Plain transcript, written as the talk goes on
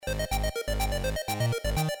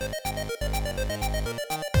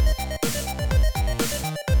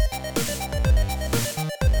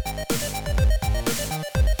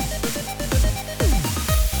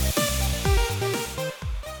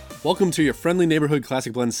Welcome to your friendly neighborhood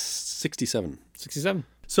classic blend 67. 67.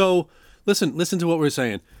 So, listen to what we're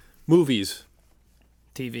saying. Movies,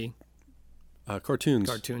 TV, cartoons.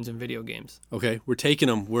 cartoons, and video games. Okay, we're taking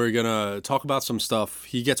them. We're going to talk about some stuff.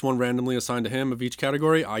 He gets one randomly assigned to him of each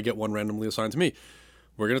category. I get one randomly assigned to me.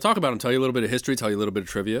 We're going to talk about them, tell you a little bit of history, tell you a little bit of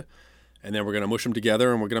trivia, and then we're going to mush them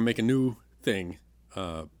together, and we're going to make a new thing.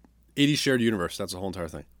 80s shared universe. That's the whole entire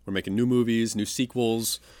thing. We're making new movies, new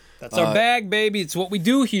sequels. That's our bag, baby. It's what we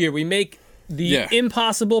do here. We make the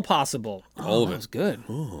impossible possible. All of it. That was good.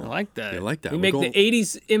 I like that. I like that. We We're make going- the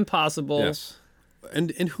 80s impossible. Yes.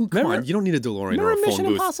 And who? Come on, you don't need a DeLorean or a phone Mission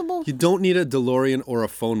booth. Impossible? You don't need a DeLorean or a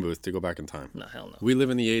phone booth to go back in time. No, hell no. We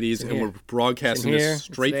live in the 80s, and here. we're broadcasting It's in here. this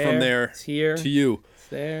straight It's from there. there It's here. to you. It's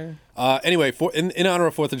there. Anyway, in honor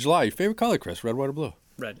of 4th of July, your favorite color, Chris? Red, white, or blue?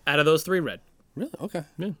 Red. Out of those three, red. Really? Okay.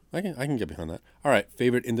 Yeah. I can get behind that. All right.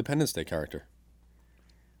 Favorite Independence Day character?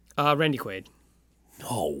 Randy Quaid.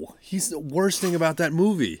 No, he's the worst thing about that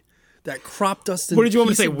movie. That crop dusting. What did you want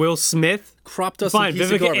me to say? Will Smith? Crop dusting Fine. piece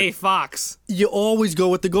of Vivica A. garbage. Fox. You always go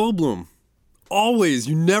with the Goldblum. Always.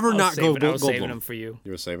 You never not go I was Goldblum. saving him for you.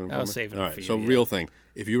 You were saving him. I was for me? saving All him right. for you, So yeah. real thing.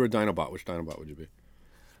 If you were a Dinobot, which Dinobot would you be?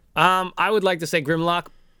 I would like to say Grimlock,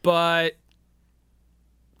 but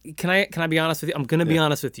can I be honest with you? I'm gonna be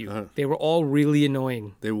honest with you. They were all really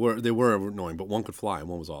annoying. They were annoying, but one could fly and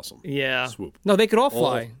one was awesome. Yeah. Swoop. No, they could all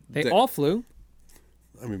fly. They all flew.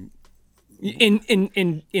 I mean,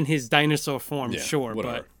 In his dinosaur form, yeah, sure,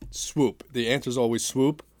 whatever. Swoop. The answer's always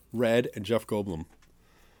Swoop, Red, and Jeff Goldblum.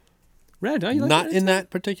 but Red, you like Not Red? in that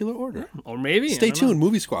particular order. Or maybe. I Stay don't know. tuned.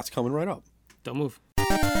 Movie Squat's coming right up. Don't move.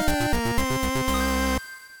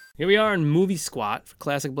 Here we are in Movie Squat for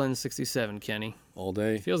Classic Blend 67, Kenny. All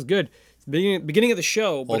day. Feels good. It's the beginning of the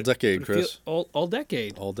show. But All decade, but it feels- Chris. all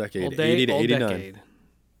decade. All decade. All day, 80 to all 89. decade.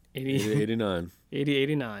 80, 80 to 89. 80,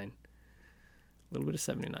 89. A little bit of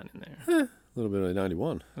 79 in there. A little bit of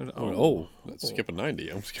 91. Let's skip a 90.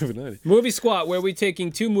 I'm skipping 90. Movie Squat, where we're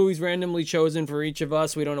taking two movies randomly chosen for each of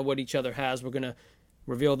us. We don't know what each other has. We're going to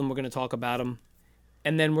reveal them. We're going to talk about them.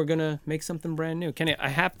 And then we're going to make something brand new. Kenny, I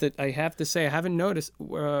have to say, I haven't noticed.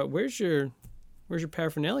 Where's your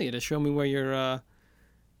paraphernalia to show me where your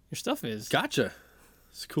stuff is? Gotcha.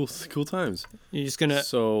 It's cool times. You're just gonna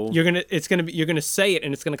So you're gonna say it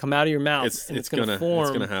and it's gonna come out of your mouth and it's gonna form.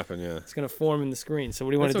 It's gonna happen. Yeah. It's gonna form in the screen. So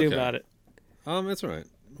what do you want to That's do okay. about it? That's all right.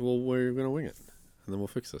 Well, we're gonna wing it, and then we'll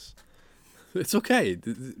fix this. It's okay.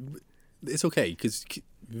 It's okay because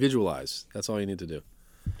visualize. That's all you need to do.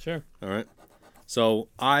 Sure. All right. So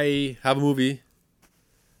I have a movie,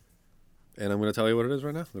 and I'm gonna tell you what it is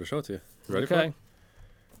right now. I'm gonna show it to you. You ready for Okay. it?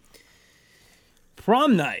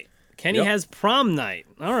 Prom night. Kenny Yep. has prom night.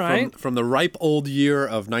 All right. From the ripe old year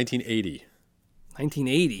of 1980.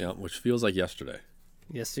 1980. Yeah, which feels like yesterday.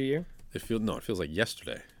 Yesteryear. It feels like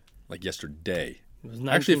yesterday, like yesterday. It was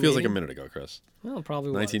Actually, it feels like a 1980? minute ago, Chris. Well, it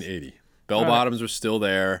probably was. 1980. Bell bottoms were still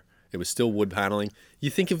there. It was still wood paneling. You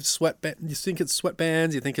think of you think of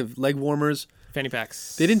sweatbands. You think of leg warmers. Fanny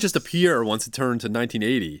packs. They didn't just appear once it turned to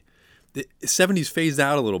 1980. The 70s phased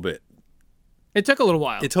out a little bit. It took a little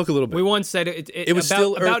while. It took a little bit. We once said it was about,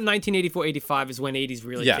 still about 1984-85 is when 80s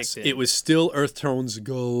really Yes, kicked in. it was still earth tones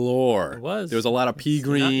galore. It was. There was a lot of pea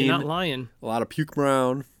green, You're not lying. a lot of puke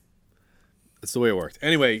brown. That's the way it worked.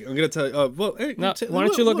 Anyway, I'm gonna tell you. Hey, No, why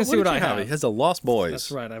don't you look and see what I have? It has the Lost Boys.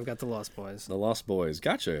 That's right. I've got the Lost Boys. The Lost Boys.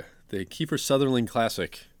 Gotcha. The Kiefer Sutherland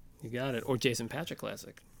classic. You got it. Or Jason Patrick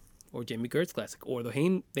classic. Or Jamie Gertz classic. Or the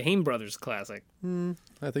Haim Brothers classic.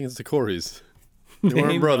 I think it's the Coreys. They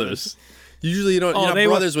weren't Haim brothers. Usually, you're not they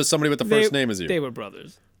were- brothers with somebody with the first name as you. They were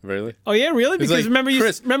brothers. Really? Oh yeah, really? It's Because like, remember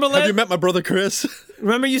Chris, have you met my brother Chris?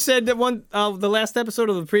 remember you said that the last episode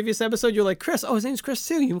of the previous episode you're like Chris. Oh, his name's Chris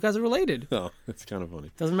too. You guys are related. No, it's kind of funny.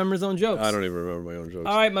 Doesn't remember his own jokes. I don't even remember my own jokes.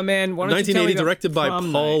 All right, my man. Why don't you tell 1980, me about directed by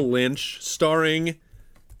Prom Paul Night? Lynch, starring.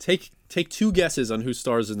 Take two guesses on who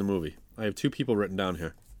stars in the movie. I have two people written down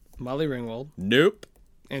here. Molly Ringwald, Nope.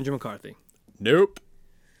 Andrew McCarthy, Nope.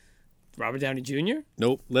 Robert Downey Jr.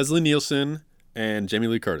 Nope. Leslie Nielsen and Jamie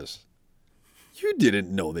Lee Curtis. You didn't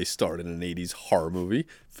know they starred in an 80s horror movie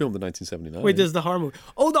filmed in 1979. Wait, there's the horror movie.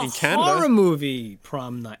 Oh, the In Canada. horror movie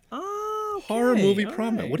Prom Night. Oh, okay. horror movie all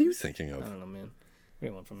prom night. right. What are you thinking of? I don't know, man. What do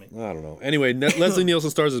you want from me? I don't know. Anyway, Leslie Nielsen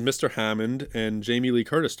stars as Mr. Hammond, and Jamie Lee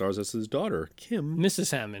Curtis stars as his daughter, Kim.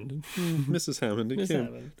 Mrs. Hammond. Mrs. Hammond and Miss Kim.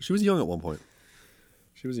 Hammond. She was young at one point.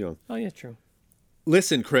 She was young. Oh yeah, true.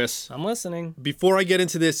 Listen, Chris, I'm listening. before I get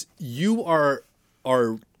into this, you are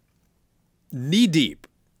knee deep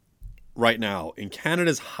right now in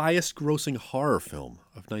Canada's highest grossing horror film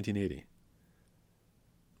of 1980.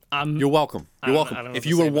 You're welcome. You're I don't welcome. know what If to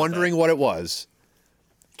you say were about wondering what it was,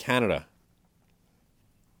 Canada.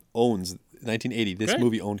 owns 1980. This Great.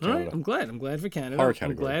 movie owned All Canada. right, I'm glad. I'm glad for Canada. Horror I'm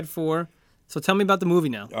category. glad for. So tell me about the movie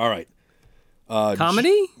now. All right.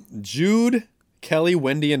 Comedy? Jude, Kelly,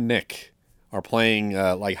 Wendy, and Nick are playing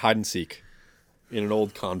like hide and seek in an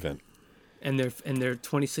old convent. And they're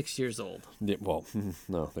 26 years old. Yeah, well,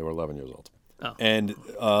 no, they were 11 years old. Oh. And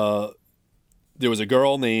there was a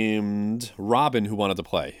girl named Robin who wanted to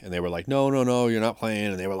play. And they were like, no, you're not playing.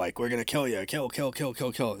 And they were like, we're going to kill you.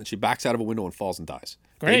 Kill. And she backs out of a window and falls and dies.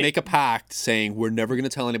 Great. They make a pact saying, we're never going to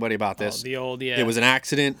tell anybody about this. The old, yeah. It was an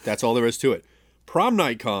accident. That's all there is to it. Prom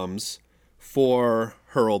night comes for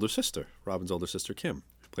her older sister, Robin's older sister, Kim,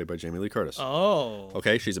 played by Jamie Lee Curtis. Oh.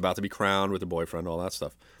 Okay, she's about to be crowned with a boyfriend, all that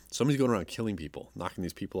stuff. Somebody's going around killing people, knocking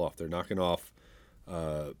these people off. They're knocking off,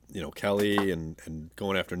 Kelly and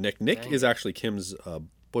going after Nick. Nick is actually Kim's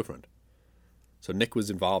boyfriend. So Nick was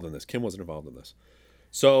involved in this. Kim wasn't involved in this.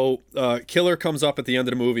 So killer comes up at the end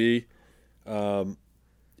of the movie.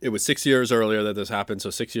 It was 6 years earlier that this happened. So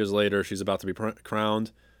 6 years later, she's about to be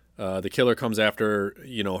crowned. The killer comes after,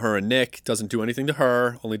 her and Nick, doesn't do anything to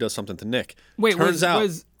her, only does something to Nick. Wait, Turns out,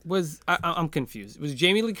 I'm confused. Was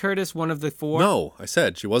Jamie Lee Curtis one of the four? no, I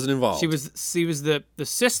said she wasn't involved. She was the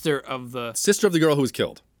sister of the, sister of the girl who was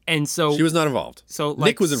killed. and so She was not involved. so like,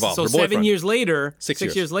 Nick was involved. So her boyfriend. 7 years later, 6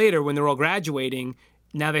 years. years. Later, when they're all graduating,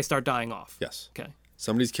 now they start dying off. Yes. Okay.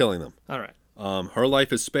 Somebody's killing them. All right. Her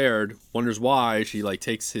life is spared. Wonders why. She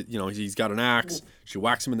takes it. He's got an axe. She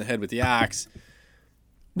whacks him in the head with the axe.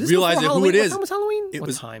 Realizing who it is. What time was Halloween? It what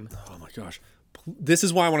was- time? Oh my gosh. This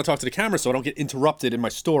is why I want to talk to the camera so I don't get interrupted in my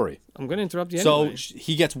story. I'm going to interrupt you So anyway.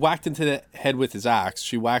 he gets whacked into the head with his axe.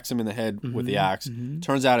 She whacks him in the head with the axe.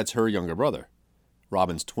 Turns out it's her younger brother,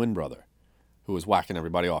 Robin's twin brother, who was whacking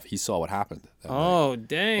everybody off. He saw what happened. that night. Oh,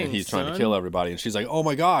 dang. And he's trying to son. kill everybody. And she's like, oh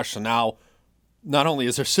my gosh. So now, not only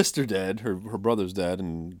is her sister dead, her brother's dead,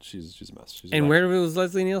 and she's a mess. She's a And wreck. where was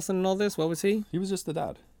Leslie Nielsen and all this? What was he? He was just the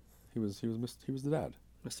dad. He was the dad.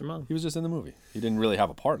 Mr. Mom. He was just in the movie. He didn't really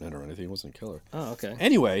have a part in it or anything. He wasn't a killer. Oh, okay.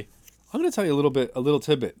 Anyway, I'm going to tell you a little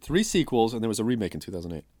tidbit. 3 sequels, and there was a remake in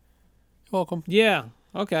 2008. You're welcome. Yeah.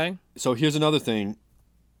 Okay. So here's another thing.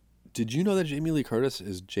 Did you know that Jamie Lee Curtis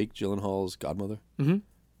is Jake Gyllenhaal's godmother?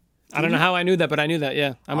 I don't know how I knew that, but I knew that.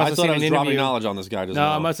 Yeah. I must I have thought seen I an was dropping interview. knowledge on this guy just No,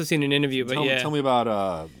 now. I must have seen an interview, but yeah. Tell me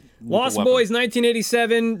about Lost Lethal Boys, Weapon.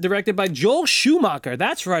 1987, directed by Joel Schumacher.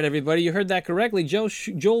 That's right, everybody. You heard that correctly. Joel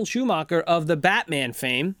Schumacher of the Batman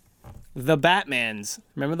fame. The Batmans.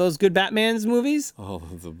 Remember those good Batmans movies? Oh,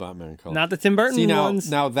 the Batman color. Not the Tim Burton See, ones.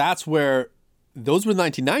 now that's where those were the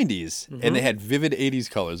 1990s, and they had vivid 80s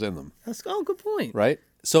colors in them, Good point. right?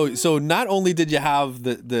 So not only did you have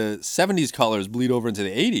the 70s colors bleed over into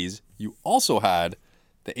the 80s, you also had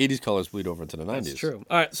the 80s colors bleed over into the 90s. That's true.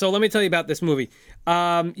 All right, so let me tell you about this movie.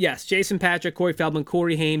 Yes, Jason Patric, Corey Feldman,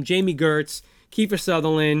 Corey Haim, Jamie Gertz, Kiefer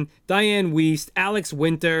Sutherland, Diane Wiest, Alex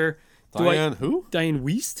Winter. Who? Diane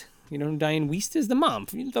Wiest? You know who Diane Wiest is? The mom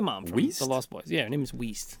from Wiest? The Lost Boys. Yeah, her name is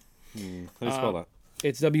Wiest. How do you spell that?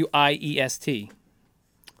 It's Wiest.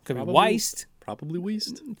 Could Probably- be Weist. Probably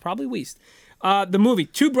Weast. Probably Wiest. The movie.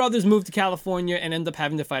 2 brothers moved to California and end up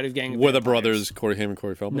having to fight a gang of Were the vampires. brothers Corey Haim and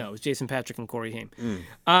Corey Feldman? No, it's Jason Patric and Corey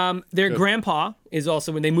Haim. Their grandpa is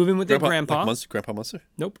also when they move in with their grandpa. Like Munster, Grandpa Munster?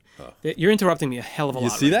 Nope. You're interrupting me a hell of a lot. You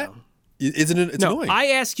see right that? now. Isn't it? It's No, annoying. I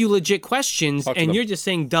ask you legit questions Talk to and them. you're just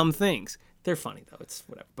saying dumb things. They're funny though. It's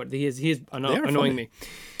whatever. But he is annoying funny. me.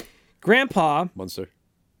 Grandpa Munster.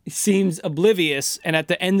 seems oblivious, and at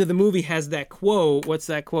the end of the movie has that quote. What's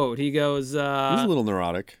that quote? He goes, He was a little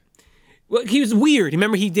neurotic. well, he was weird.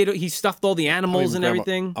 Remember he stuffed all the animals and Grandpa-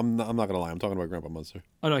 everything. I'm not gonna lie. I'm talking about Grandpa Munster.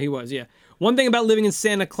 Oh no, he was. Yeah. One thing about living in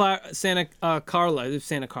Santa Carla.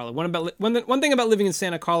 One thing about living in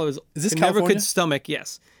Santa Carla is this never California? could stomach.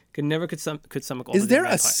 Yes. Could stomach all Is the there a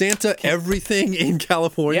vampires. Santa everything in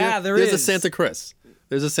California? Yeah, there There's a is. Santa Chris.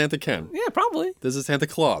 There's a Santa Ken. Yeah, probably. There's a Santa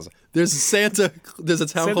Claus. There's a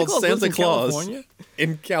town called Claus lives Santa in Claus California?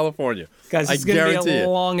 in California. Guys, I it's going to guarantee be a it.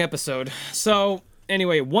 long episode. So,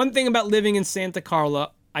 anyway, one thing about living in Santa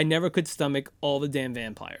Carla, I never could stomach all the damn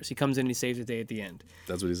vampires. He comes in and he saves the day at the end.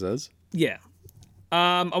 That's what he says. Yeah.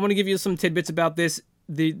 I want to give you some tidbits about this.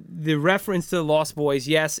 The reference to the Lost Boys,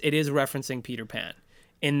 yes, it is referencing Peter Pan.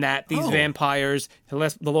 In that these vampires, the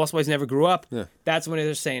Lost Boys never grew up. Yeah. That's what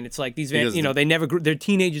they're saying. It's like these, Because they never grew. They're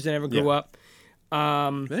teenagers that never grew Yeah. up.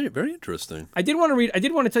 Very, very interesting. I did want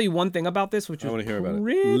to tell you one thing about this, which I was want to hear about it.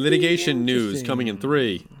 pretty Litigation news interesting. coming in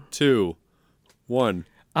 3, 2, 1.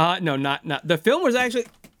 No, not the film was actually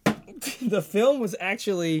the film was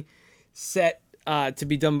actually set to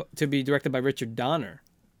be directed by Richard Donner.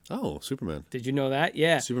 Oh, Superman. Did you know that?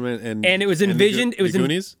 Yeah. Superman and And it was envisioned. The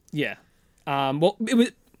Goonies. Yeah. Well, it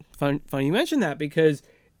was funny you mentioned that because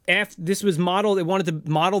this was modeled. They wanted to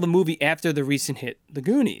model the movie after the recent hit, The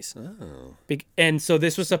Goonies. Oh. And so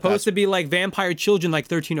this was supposed to be like vampire children, like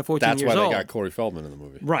 13 or 14 That's years why old. they got Corey Feldman in the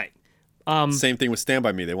movie. Right. Same thing with Stand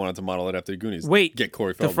By Me. They wanted to model it after the Goonies. Wait, get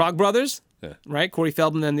Corey the Feldman. Frog Brothers, Yeah. right? Corey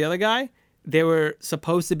Feldman and the other guy. They were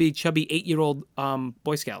supposed to be chubby 8-year-old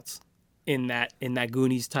Boy Scouts in that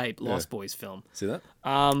Goonies type Lost Boys film. See that?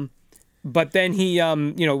 But then he,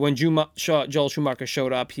 when Joel Schumacher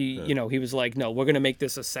showed up, he was like, no, we're gonna make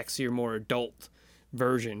this a sexier, more adult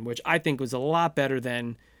version, which I think was a lot better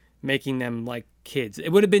than making them like kids. It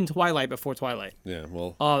would have been Twilight before Twilight. Yeah.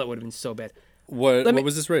 Well, Oh, that would have been so bad. what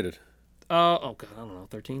was this rated? Oh god, I don't know,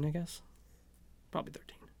 13, I guess. Probably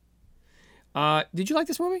 13. Did you like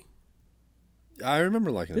this movie? I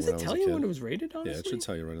remember liking Does it when it I tell was a you kid. when it was rated? Yeah, Honestly, it should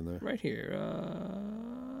tell you right in there. right here.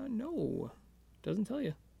 No, doesn't tell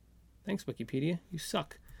you. Thanks, Wikipedia. You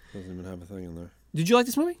suck. Doesn't even have a thing in there. Did you like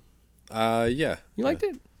this movie? Yeah. You liked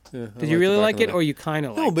it? Yeah. Did you really like it, or you kind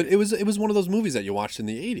of liked No, but it was one of those movies that you watched in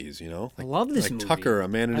the 80s, you know? I love this like movie. Tucker, A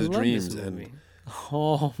Man in I His love Dreams, this and movie.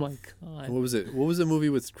 Oh my god. what was it? What was the movie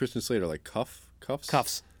with Christian Slater? Like Cuffs?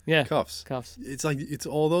 Cuffs. Yeah. Cuffs. Cuffs. It's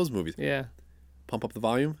all those movies. Yeah. Pump Up the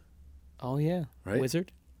Volume? Oh yeah. Right?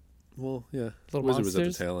 Wizard. Well, yeah. Little Wizard was at the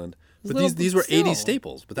Monsters. tail end. It's But little- these were still. 80s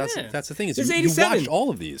staples. But that's Yeah. that's the thing is It's you 87. watched all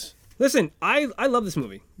of these. Listen, I love this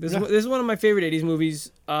movie. This is one of my favorite 80s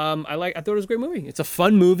movies. I thought it was a great movie. It's a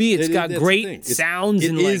fun movie. It's got That's the great thing. sounds It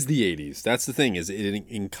and is like, the 80s. That's the thing is it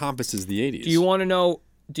encompasses the 80s. Do you want to know?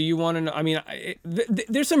 I mean,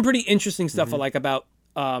 there's some pretty interesting stuff Mm-hmm. I like about.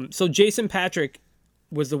 So Jason Patrick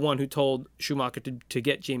was the one who told Schumacher to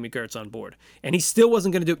get Jamie Gertz on board, and he still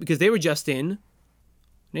wasn't going to do it because they were just in.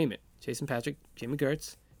 Name it, Jason Patrick, Jamie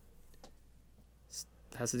Gertz.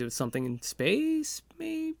 Has to do with something in space,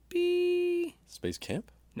 maybe. Space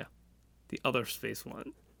Camp? No, the other space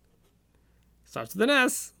one. Starts with an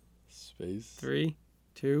S. Space. 3,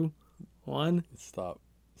 2, 1. Stop.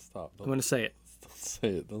 I'm Don't going to say it. say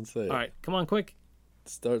it. Don't say it. All right, come on, quick. It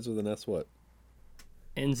starts with an S what?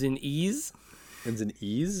 Ends in E's. Ends in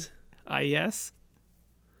E's? IES.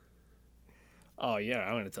 Oh, yeah,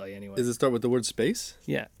 I'm going to tell you anyway. Does it start with the word space?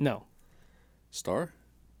 Yeah, no. Star?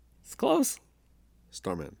 It's close.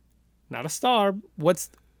 Starman. Not a star. What's.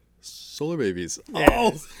 Solar Babies.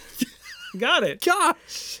 Yes. Got it.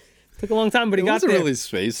 Gosh! Took a long time, but he It got wasn't there. really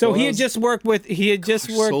space. So he it had was just worked with.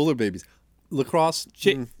 Solar Babies. Lacrosse?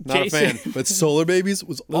 Not a Jason- fan. But Solar Babies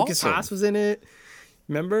was Lucas awesome. Haas was in it.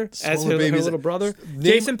 Remember? As Solar her Babies. little brother. Name-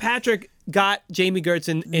 Jason Patrick got Jamie Gertz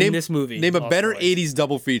in this movie. Name a Lost better Boys. 80s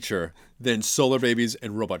double feature than Solar Babies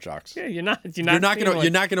and Robot Jocks. Yeah, you're not You're not gonna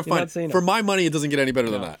you're find saying for it. my money it doesn't get any better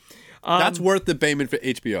than that. That's worth the payment for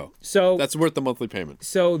HBO. So That's worth the monthly payment.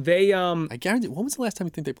 so they I guarantee. When was the last time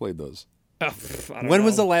you think they played those? I don't When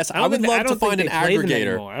was know. the last? I don't would think- love don't to think find they an play them aggregator.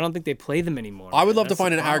 anymore. I don't think they play them anymore. I would love to That's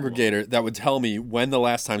find the an problem. aggregator that would tell me when the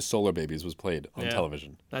last time Solar Babies was played on Yeah.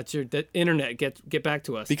 television. That's the internet. Get back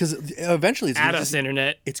to us. Because eventually it's At gonna us, just-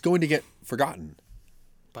 internet. it's going to get forgotten.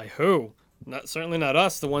 By who? Certainly not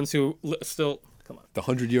us. The ones who still. Come on. The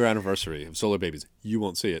 100-year anniversary of Solar Babies. You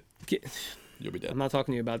won't see it. Get- You'll be dead. I'm not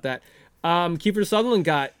talking to you about that. Kiefer Sutherland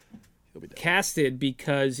got You'll be dead. casted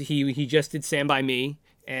because he just did Stand By Me,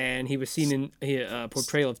 and he was seen in a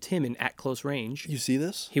portrayal of Tim in At Close Range. You see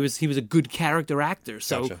this? He was a good character actor,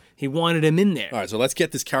 so Gotcha. he wanted him in there. All right, so let's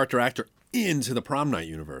get this character actor into the Prom Night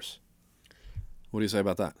universe. What do you say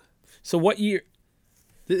about that? So what year?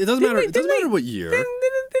 It doesn't matter. It doesn't matter what year.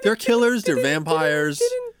 They're killers. They're vampires.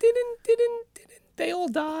 Didn't they all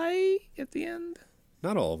die at the end?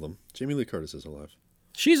 Not all of them. Jamie Lee Curtis is alive.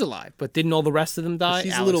 She's alive, but didn't all the rest of them die?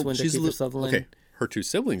 She's Alice a little. Winter, She's a Kiefer little. Sutherland. Okay, her two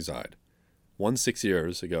siblings died. One 6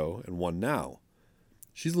 years ago and one now.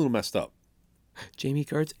 She's a little messed up. Jamie Lee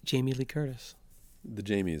Curtis, The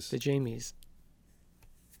Jamies the Jamies,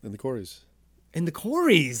 and the Coreys. and the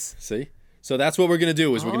Coreys. See? So that's what we're gonna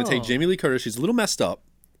do. Is we're gonna take Oh. Jamie Lee Curtis. She's a little messed up.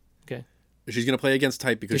 Okay. She's gonna play against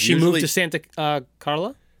type because Does she usually move to Santa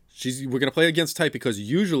Carla? we're gonna play against type because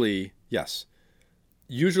usually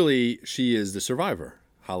she is the survivor.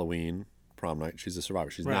 Halloween, Prom Night. She's the survivor.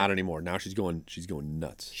 She's Right. not anymore. Now she's going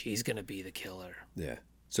nuts. She's gonna be the killer. Yeah.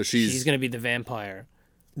 So She's gonna be the vampire.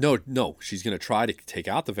 No, she's going to try to take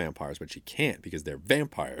out the vampires, but she can't because they're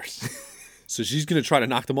vampires. So she's going to try to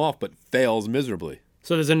knock them off, but fails miserably.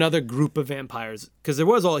 So there's another group of vampires because there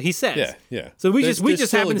was all he says. Yeah, yeah. So we There's just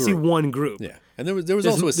still happen a to see group. one group. Yeah. And there was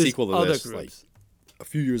also a There's sequel to other this, like groups. a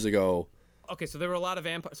few years ago. Okay, so there were a lot of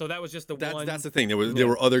vampires. So that was just the one. That's the thing. There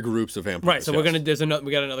were other groups of vampires. Right. So yes.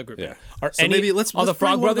 we got another group. Yeah. Are So maybe let's the bring Frog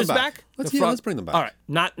one of Brothers them back. back? Let's bring them back. All right.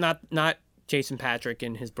 Not Jason Patrick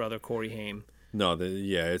and his brother Corey Haim. No,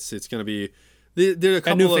 it's going to be There are a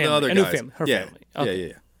couple new of the family, other a guys. new family, her yeah. family. Okay.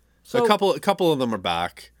 Yeah. So- a couple of them are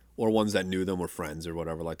back, or ones that knew them were friends or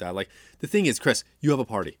whatever like that. Like the thing is, Chris, you have a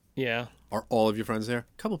party. Yeah. Are all of your friends there?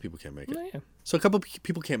 A couple of people can't make it. Yeah. So a couple of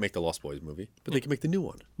people can't make the Lost Boys movie, but they can make the new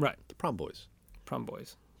one, Right. the Prom Boys. Prom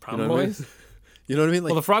boys. Prom You know what I boys. mean? You know what I mean?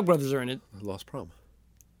 Like Well, the Frog Brothers are in it. Lost Prom.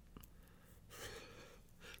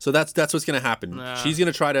 So that's what's gonna happen. Nah. She's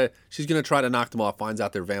gonna try to knock them off. Finds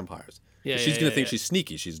out they're vampires. Yeah, She's yeah, gonna yeah, think yeah. she's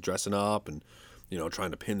sneaky. She's dressing up and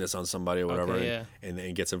trying to pin this on somebody or whatever, Okay,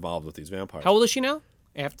 and gets involved with these vampires. How old is she now?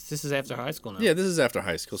 This is after high school now. Yeah, this is after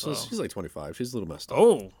high school, so So- she's like 25. She's a little messed up.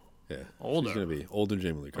 Oh, yeah, older. She's gonna be older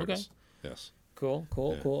Jamie Lee Curtis. Yes. cool.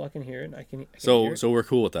 I can hear it. I can hear So it. so we're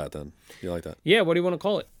cool with that then. You like that? Yeah, what do you want to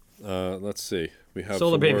call it? Let's see. We have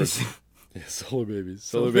Solar some Babies. words. Yeah, Solar Babies.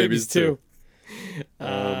 Solar Babies too.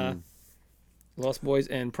 Lost Boys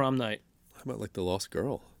and Prom Night. How about like the Lost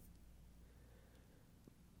Girl?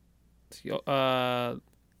 The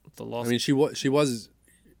Lost. I mean, she was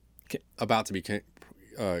about to be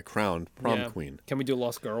crowned prom Yeah. queen. Can we do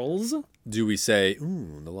Lost Girls? Do we say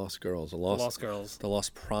the Lost Girls, the Lost Girls. the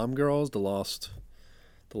Lost Prom Girls, the Lost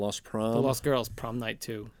Prom? The Lost Girls. Prom Night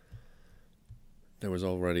 2. There was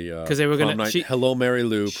already 'Cause they were Prom gonna- Night, she- Hello Mary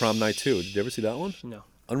Lou, Prom Night 2. Did you ever see that one? No.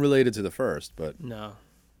 Unrelated to the first, but No.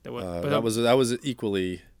 There was, that was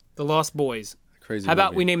equally The Lost Boys. crazy. How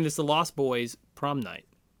about movie. we name this The Lost Boys Prom Night?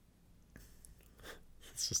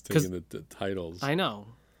 It's just taking the titles. I know.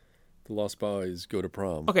 The Lost Boys go to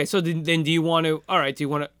prom. Okay, so then do you want to? All right, do you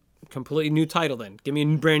want a completely new title then? Give me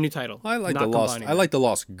a brand new title. I like Not the Lost. combining I like the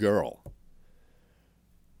Lost Girl.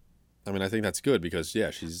 I mean, I think that's good because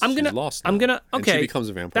she's lost. I'm now. gonna. And Okay, she becomes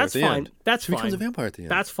a vampire That's at the fine. end. That's She fine. becomes a vampire at the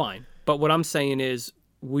end. That's fine. But what I'm saying is,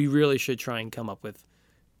 we really should try and come up with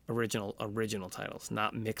original titles,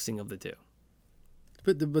 not mixing of the two.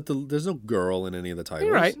 But there's no girl in any of the titles.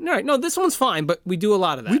 You're right. All right. No, this one's fine, but we do a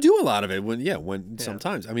lot of that. We do a lot of it when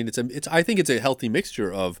sometimes. I mean, it's. I think it's a healthy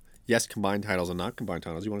mixture of combined titles and not combined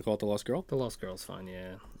titles. You want to call it the Lost Girl? The Lost Girl's fine.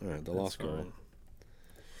 Yeah. All right, the Lost Girl. fine.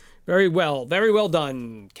 Very well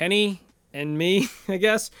done, Kenny and me. I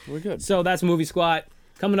guess We're good. So that's Movie Squat.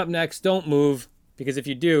 Coming up next, don't move, because if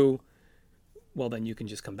you do, well, then you can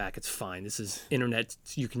just come back. It's fine. This is internet.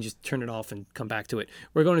 You can just turn it off and come back to it.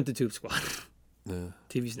 We're going into Tube Squad. Yeah.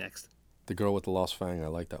 TV's next. The Girl with the Lost Fang. I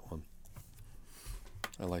like that one.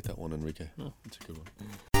 Enrique. It's a good one.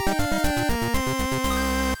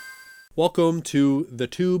 Welcome to the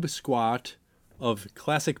Tube Squat of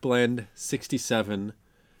Classic Blend 67.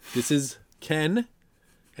 This is Ken,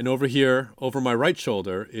 and over here, over my right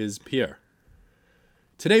shoulder, is Pierre.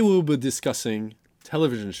 Today we will be discussing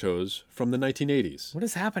television shows from the 1980s. What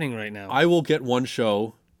is happening right now? I will get one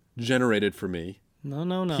show generated for me.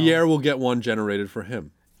 No. Pierre will get one generated for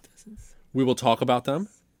him. We will talk about them.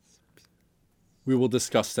 We will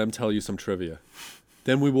discuss them, tell you some trivia.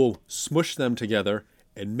 Then we will smush them together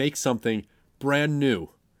and make something brand new.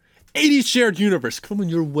 80s Shared Universe coming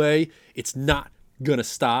your way. It's not gonna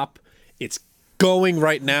stop. It's going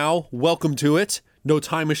right now. Welcome to it. No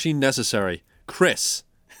time machine necessary. Chris,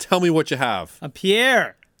 tell me what you have.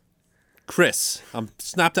 Pierre. Chris, I'm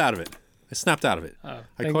snapped out of it. I snapped out of it. I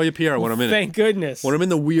thank- call you Pierre when I'm in it. Thank goodness. When I'm in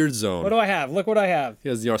the weird zone. What do I have? Look what I have. He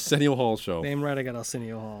has the Arsenio Hall show. Damn right I got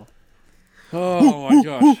Arsenio Hall. Oh my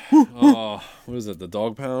gosh. Oh, what is it? The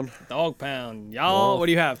Dog Pound? Dog Pound. Y'all, what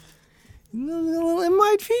do you have?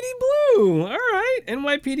 NYPD Blue. All right.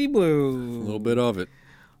 NYPD A Blue. little bit of it.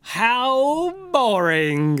 How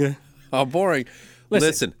boring. How boring.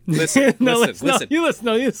 Listen. No, listen. No, you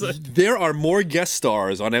listen. There are more guest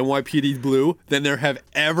stars on NYPD Blue than there have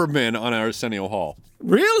ever been on Arsenio Hall.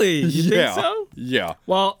 Really? You Yeah. think so? Yeah.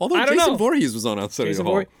 Well, Although I don't Jason know. Voorhees was on Arsenio Jason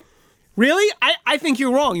Hall. Voorhees. Really? I think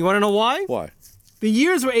you're wrong. You want to know why? Why? The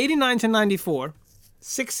years were 89 to 94.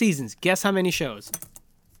 6 seasons. Guess how many shows?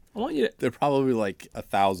 I want you to... They're probably like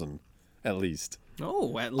 1,000 at least.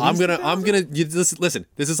 Oh, at least I'm gonna 1,000? listen.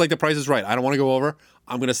 This is like The Price is Right. I don't want to go over.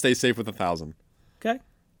 I'm gonna stay safe with 1,000. Okay.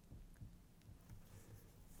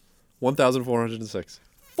 1,406.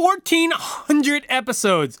 1,400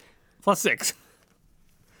 episodes. Plus 6.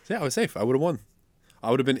 Yeah, I was safe. I would have won. I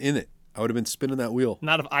would have been in it. I would have been spinning that wheel.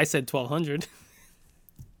 Not if I said 1,200.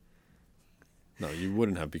 No, you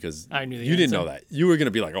wouldn't have because I knew the you didn't answer. know that. You were gonna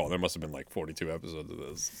be like, oh, there must have been like 42 episodes of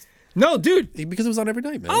this No, dude. because it was on every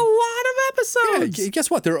night, man. A lot of episodes. Yeah, guess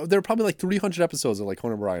what? There are probably like 300 episodes of like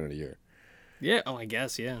Conan O'Brien in a year, Yeah. Oh, I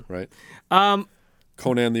guess, yeah. right?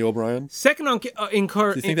 Conan the O'Brien. Second on in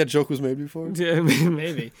car. Do you think that joke was made before?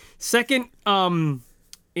 Maybe. Second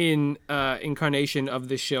in incarnation of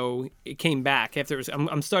the show, it came back after it was.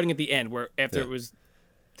 I'm starting at the end where after Yeah. it was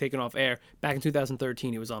taken off air back in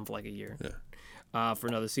 2013. It was on for like a year. Yeah. for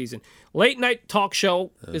another season. Late night talk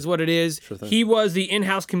show is what it is. thing. He was the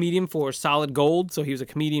in-house comedian for Solid Gold, so he was a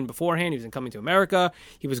comedian beforehand. He was in Coming to America.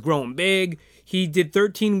 He was growing big. He did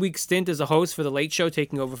 13-week stint as a host for The Late Show,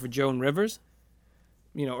 taking over for Joan Rivers,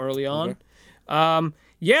 early on.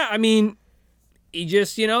 Yeah, I mean, he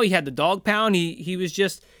just, he had the dog pound. He was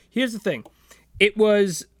just, here's the thing. It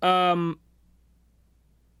was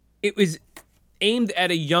aimed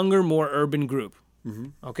at a younger, more urban group.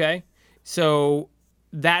 Okay? So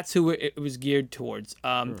that's who it was geared towards.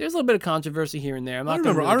 There's a little bit of controversy here and there. I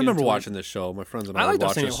remember watching this show. My friends and I would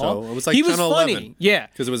watch this show. It was like he was Channel funny. 11. Yeah.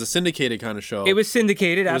 Because it was a syndicated kind of show. It was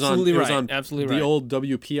syndicated. Absolutely it was right. on Absolutely the right. old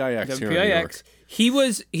WPIX here in New York.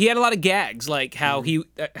 He had a lot of gags, like how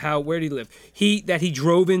where did he live? He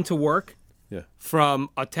drove into work. Yeah. From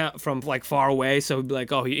a town, from like far away, so he'd be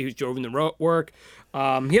like, oh, he drove into work. He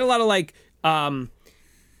had a lot of like,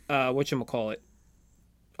 whatchamacallit?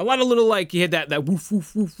 A lot of little like, he had that woof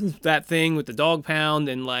woof woof woof, that thing with the dog pound,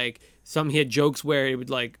 and like he had jokes where it would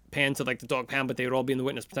like pan to like the dog pound, but they would all be in the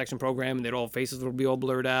witness protection program, and faces would be all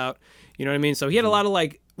blurred out. You know what I mean? So he had a lot of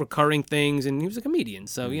like recurring things, and he was a comedian,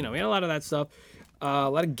 so he had a lot of that stuff, a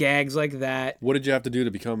lot of gags like that. What did you have to do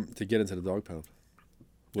to get into the dog pound?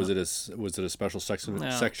 Was it a special section? No.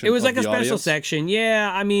 Section. It was like of a the special audience? section. Yeah,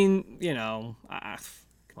 I mean, come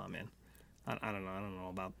on, man. I don't know. I don't know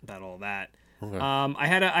about all that. Okay. I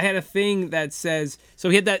had a thing that says, so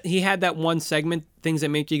he had that one segment, things that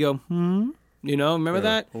make you go, remember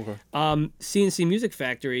that? Okay. CNC Music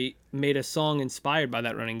Factory made a song inspired by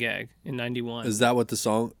that running gag in '91. Is that what the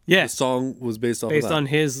song? Yeah. The song was based off. Based of that? on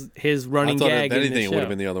his running I thought gag. if anything, in it the would have show.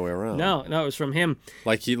 been the other way around. No, it was from him.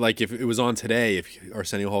 Like if it was on today, if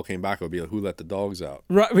Arsenio Hall came back, it would be like, "Who let the dogs out?"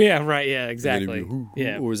 Right? Yeah. Yeah. And Exactly. then it'd be, "Who?"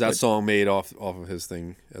 Yeah. Or was that song made off of his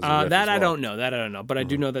thing? As a riff That as I well? don't know. That I don't know. But I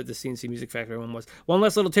do know that the CNC Music Factory one was. One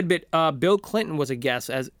last little tidbit. Bill Clinton was a guest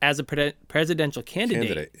as a presidential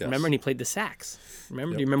candidate. Yes. Remember, and he played the sax.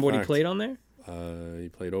 Remember? Yep, Do you remember what he fact. played on there? He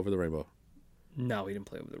played Over the Rainbow. No, he didn't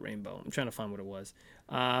play Over the Rainbow. I'm trying to find what it was. Things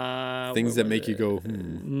where that was make you it? go,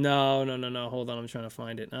 No. Hold on. I'm trying to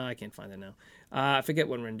find it. I can't find it now. I forget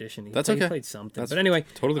what rendition he That's played. okay. He played something. That's but anyway.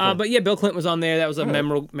 totally fine. But yeah, Bill Clinton was on there. That was a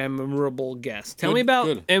memorable guest. Tell me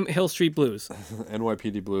about Hill Street Blues.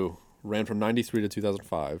 NYPD Blue ran from '93 to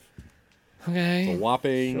 2005. Okay. A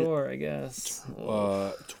whopping Sure, I guess.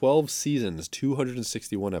 12 seasons,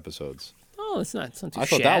 261 episodes. Oh, it's not too I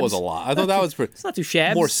thought that was a lot. I thought that was pretty. It's not too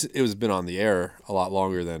shabby. It was been on the air a lot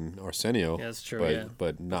longer than Arsenio. Yeah, that's true. But, yeah.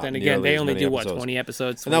 but not. Then again, nearly they as only many do episodes. 20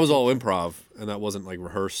 episodes. And that was all improv, and that wasn't like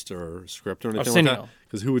rehearsed or script or anything like Arsenio. that.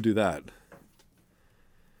 Because who would do that?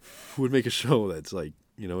 Who would make a show that's like,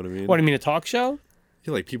 you know what I mean? What do you mean, a talk show?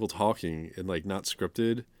 Yeah, like people talking and like not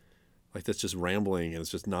scripted, like that's just rambling and it's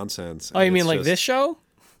just nonsense. Oh, you mean like this show?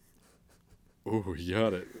 Oh, you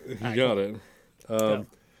got it. You Alright, got cool. it. Go.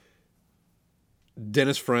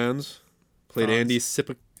 Dennis Franz played Franz. Andy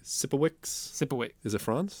Sipowicz. Sipowicz. Is it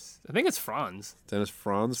Franz? I think it's Franz. Dennis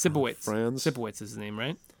Franz? Sipowicz. Franz? Sipowicz is his name,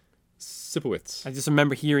 right? Sipowicz. I just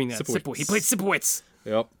remember hearing that. Sipowicz. He played Sipowicz.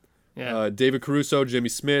 Yep. Yeah. David Caruso, Jimmy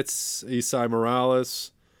Smits, Isai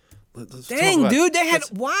Morales. Let's talk Dang, about- dude, they had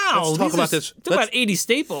let's- wow. let's talk these about are- this. Talk Let's- about 80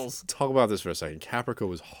 staples. Talk about this for a second. Caprica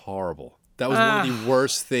was horrible. That was one of the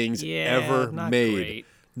worst things Yeah, ever not made. great.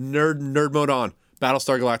 Nerd mode on.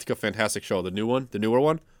 Battlestar Galactica, fantastic show. The newer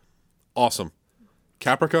one, awesome.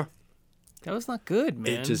 Caprica, That was not good,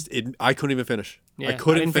 man. I couldn't even finish. Yeah, I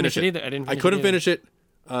couldn't didn't finish finish it it either. I didn't I finish couldn't it either. finish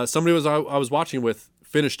it. Somebody I was watching with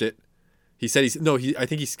finished it. He said I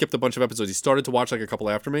think he skipped a bunch of episodes. He started to watch like a couple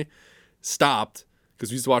after me, stopped because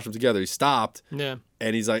we used to watch them together. He stopped, Yeah.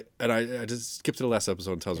 and he's like, and I just skipped to the last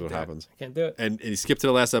episode and tells me what happens. I can't do it. And he skipped to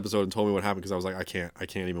the last episode and told me what happened because I was like, I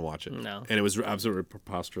can't even watch it. No. And it was absolutely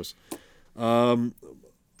preposterous.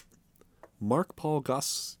 Mark Paul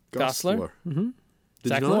Gosselaar. Mm-hmm. Did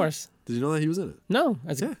Zach you know Morris. That? Did you know that he was in it? No.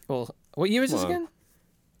 Yeah. Well, what year is this Come on. again?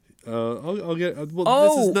 I'll get. Well,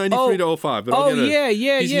 Oh, this is 93 to 05. But I'll get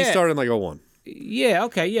He started in like 01. Yeah,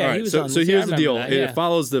 okay, yeah. All He right, was so on so this. Yeah, I here's the remember deal. that, yeah. It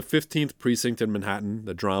follows the 15th precinct in Manhattan.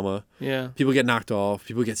 The drama. Yeah. People get knocked off.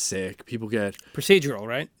 People get sick. People get Procedural,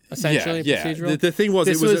 right? Essentially, yeah. procedural. The thing was,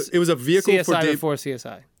 This it was a vehicle CSI for Dave. before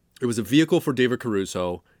CSI. It was a vehicle for David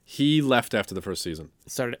Caruso. He left after the first season.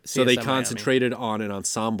 Started So they CSI concentrated on an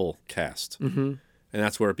ensemble cast. Mm-hmm. And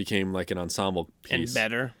that's where it became like an ensemble Miami. piece. And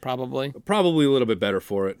better, probably. Probably a little bit better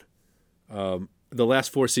for it. The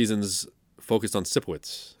last 4 seasons focused on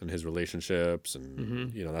Sipowicz and his relationships.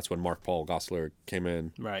 And, that's when Mark Paul Gosselaar came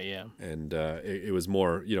in. Right, yeah. And it was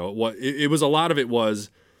more, it was a lot of it was,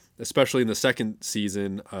 especially in the second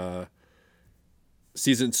season,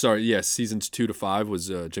 seasons 2 to 5 was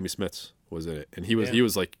Jimmy Smits was in it, and he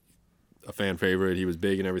was like a fan favorite. He was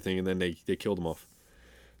big and everything, and then they killed him off.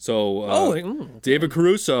 So David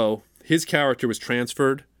Caruso, his character was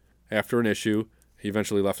transferred after an issue. He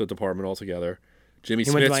eventually left the department altogether. Jimmy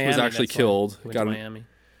Smits was actually killed. Miami.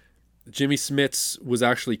 Jimmy Smits was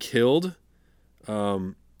actually killed.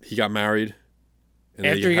 He got married. And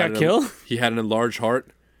After he got killed? He had an enlarged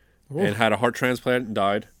heart and had a heart transplant and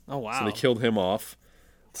died. Oh, wow. So they killed him off.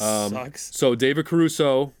 Sucks. So David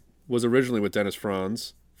Caruso was originally with Dennis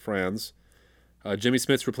Franz. Jimmy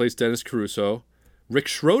Smits replaced Dennis Caruso. Rick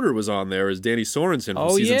Schroeder was on there as Danny Sorensen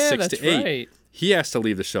from season 6 to 8. Right. He has to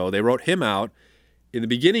leave the show. They wrote him out. In the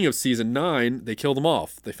beginning of season 9, they killed him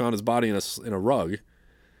off. They found his body in a rug.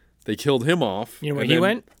 They killed him off. You know where he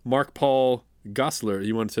went? Mark Paul Gosselaar.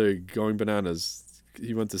 He went to Going Bananas.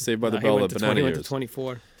 He went to Saved by the Bell at Banana He Years. went to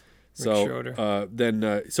 24. Rick So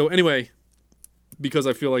Schroeder. so anyway, because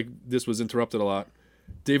I feel like this was interrupted a lot,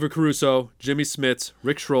 David Caruso, Jimmy Smits,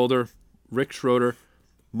 Rick Schroeder,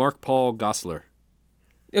 Mark Paul Gosselaar.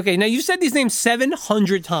 Okay, now you said these names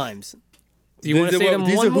 700 times. Do you want to say them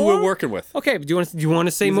These one are who more? we're working with. Okay, but do you want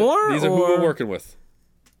to say more? These are who we're working with.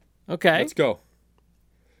 Okay. Let's go.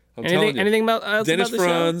 I'm telling you. Anything else Dennis about the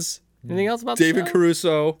Franz, show? Anything else about David the show?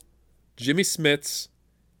 Caruso, Jimmy Smits,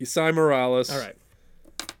 Isai Morales, All right.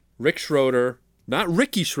 Rick Schroeder, not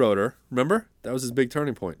Ricky Schroeder. Remember? That was his big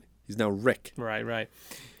turning point. He's now Rick. Right.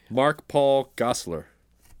 Mark Paul Gosselaar.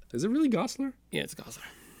 Is it really Gosselaar? Yeah, it's Gosselaar.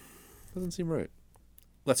 Doesn't seem right.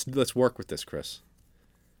 Let's work with this, Chris.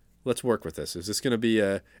 Let's work with this. Is this going to be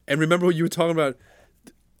a... And remember what you were talking about?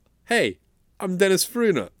 Hey, I'm Dennis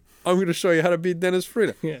Farina. I'm going to show you how to beat Dennis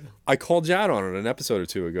Farina. Yeah. I called you out on it an episode or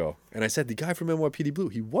two ago. And I said, the guy from NYPD Blue,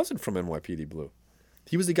 he wasn't from NYPD Blue.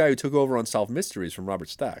 He was the guy who took over on Solved Mysteries from Robert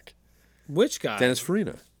Stack. Which guy? Dennis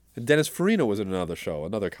Farina. And Dennis Farina was in another show,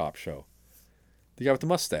 another cop show. The guy with the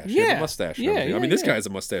mustache. He had Yeah. the mustache. and Yeah, everything. I yeah, mean, this yeah. guy has a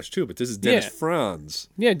mustache too, but this is Dennis Franz.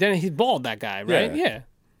 Yeah, he's bald, that guy, right? Yeah.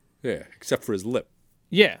 Yeah, except for his lip.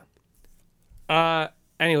 Yeah.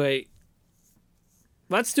 Anyway,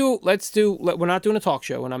 let's do. We're not doing a talk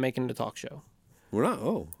show. We're not making it a talk show. We're not.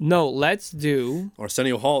 Oh. No, let's do.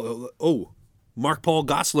 Arsenio Hall. Oh, Mark Paul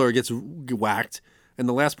Gosselaar gets whacked, and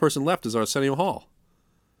the last person left is Arsenio Hall.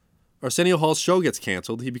 Arsenio Hall's show gets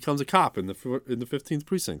canceled. He becomes a cop in the 15th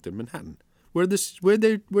precinct in Manhattan. Where'd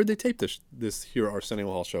they tape this here Arsenio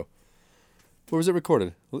Hall show? Where was it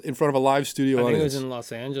recorded? In front of a live studio I think audience. it was in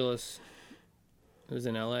Los Angeles. It was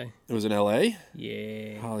in L.A. It was in L.A.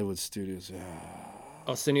 Yeah. Hollywood Studios.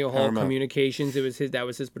 Arsenio Hall Communications. It was his. That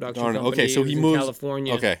was his production Darn it. company. Okay, so It was he in moves.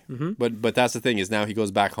 California. Okay, but that's the thing is now he goes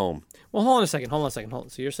back home. Well, hold on a second.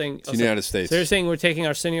 So you're saying To the United States. So you're saying we're taking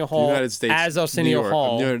Arsenio Hall United States as New Arsenio York.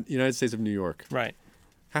 Hall, United States of New York. right?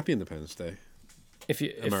 Happy Independence Day.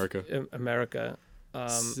 America. America.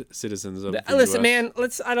 Citizens of the Listen, US. man.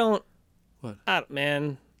 I don't. What?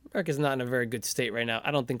 Man, America's not in a very good state right now. I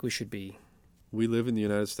don't think we should be. We live in the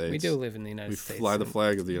United States. We do live in the United We States. fly the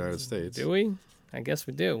flag of the United States. Do we? I guess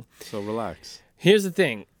we do. So relax. Here's the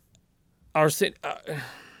thing. I was going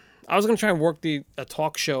to try and work a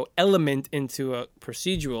talk show element into a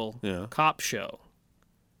procedural cop show.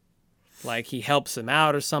 Like he helps him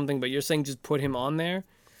out or something, but you're saying just put him on there?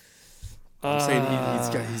 I'm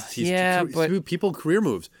saying he's people career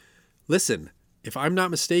moves. Listen, if I'm not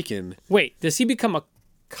mistaken, Wait, does he become a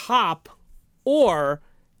cop or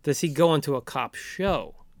does he go into a cop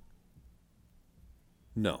show?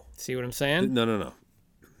 no. See what I'm saying? No.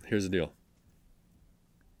 Here's the deal.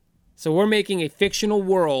 So we're making a fictional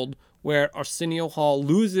world where Arsenio Hall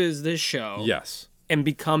loses this show Yes. and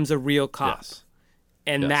becomes a real cop. Yes.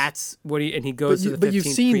 And Yes. that's what he goes to the 15th But you've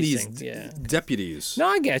seen precinct. these deputies. No,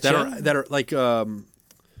 I get you. that are like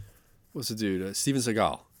what's the dude? Steven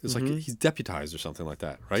Seagal. It's like he's deputized or something like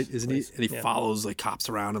that, right? Isn't he? And he follows like cops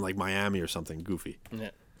around in like Miami or something goofy. Yeah,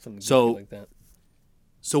 something So- like that.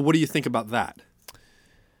 So what do you think about that?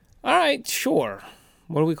 All right, sure.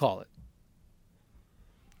 What do we call it?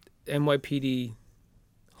 NYPD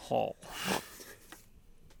Hall.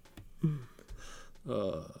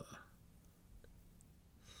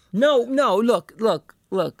 No,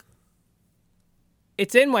 look.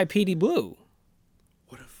 It's NYPD Blue.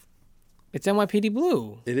 What if It's NYPD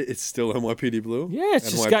Blue. it's still NYPD Blue? Yeah,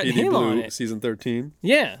 it's just got him on it. Season 13.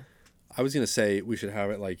 Yeah. I was gonna say we should have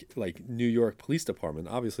it like New York Police Department.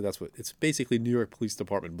 Obviously, that's what it's basically. New York Police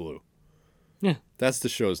Department Blue. Yeah. That's the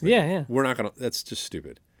show's name. Yeah. We're not gonna. That's just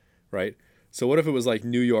stupid, right? So what if it was like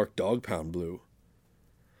New York Dog Pound Blue?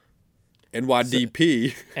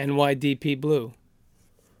 NYDP. NYDP Blue.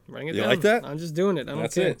 Bring it You down. like that? I'm just doing it. I don't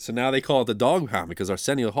That's care. it. So now they call it the Dog Pound because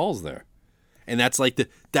Arsenio Hall's there, and that's like the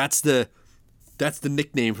That's the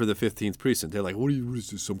nickname for the 15th precinct. They're like, what is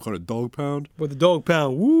this, some kind of dog pound? With the dog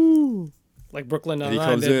pound, woo! Like Brooklyn And he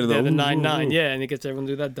Nine-Nine, comes they're, in and they're the ooh, 9-9, ooh. yeah, and he gets everyone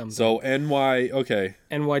to do that dumb thing. So okay.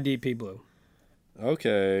 NYDP Blue.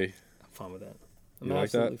 Okay. I'm fine with that. I'm You like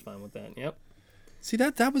absolutely that? fine with that, yep. See,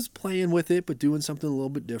 that was playing with it, but doing something a little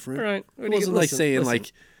bit different. All right. It wasn't like saying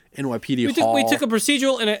like NYPD Hall. We took a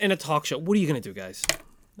procedural and a talk show. What are you going to do, guys?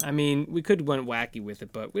 I mean, we could went wacky with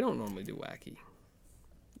it, but we don't normally do wacky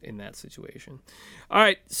in that situation. All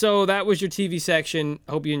right, so that was your TV section.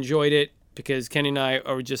 Hope you enjoyed it because Kenny and I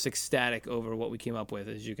are just ecstatic over what we came up with,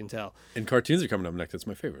 as you can tell. And cartoons are coming up next. That's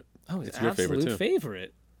my favorite. Oh, it's your favorite too.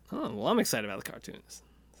 favorite. Oh, well, I'm excited about the cartoons.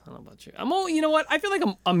 I don't know about you. You know what? I feel like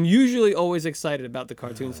I'm usually always excited about the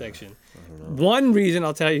cartoon section. One reason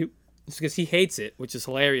I'll tell you is because he hates it, which is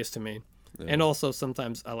hilarious to me. Yeah. And also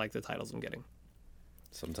sometimes I like the titles I'm getting.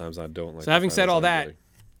 Sometimes I don't like. So having said all that,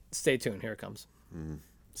 stay tuned. Here it comes.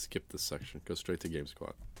 Skip this section. Go straight to Game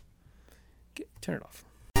Squad. Turn it off.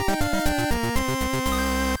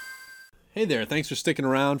 Hey there. Thanks for sticking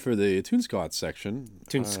around for the Toon Squad section.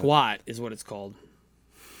 Toon Squat is what it's called.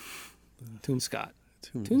 Toon Scott.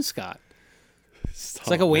 Toon Scott. Stop, It's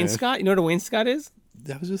like a man. wainscot. You know what a wainscot is?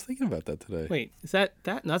 I was just thinking about that today. Wait, is that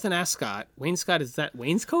not an ascot? Wainscot, is that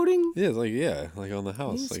wainscoting? Yeah, it's like on the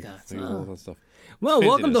house, like Wainscots, all that stuff. Well,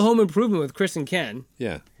 welcome to Craziness. Home Improvement with Chris and Ken.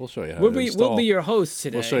 Yeah, we'll show you how We'll to be install. your hosts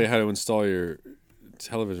today. We'll show you how to install your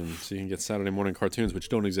television so you can get Saturday morning cartoons, which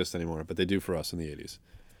don't exist anymore, but they do for us in the 80s.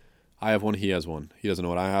 I have one, he has one. He doesn't know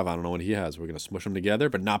what I have, I don't know what he has. We're going to smush them together,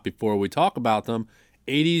 but not before we talk about them.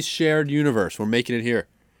 80s shared universe. We're making it here.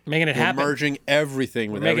 Making it We're happen. merging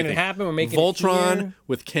everything with We're making everything. it happen. We're making Voltron it here.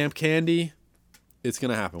 with Camp Candy. It's going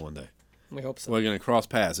to happen one day. We hope so. We're going to cross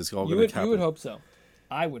paths. It's all You going to happen. would hope so.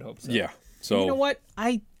 I would hope so. Yeah. So You know what?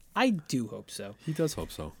 I do hope so. He does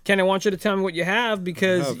hope so. Ken, I want you to tell me what you have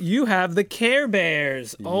because you have the Care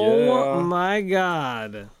Bears. Yeah. Oh my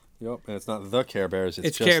God. Yep, and it's not the Care Bears.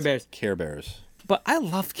 It's just Care Bears. Care Bears. But I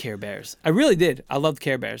loved Care Bears. I really did. I loved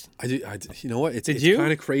Care Bears. I do. You know what? It's you?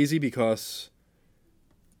 kind of crazy because,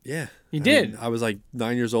 yeah, You I did? mean, I was like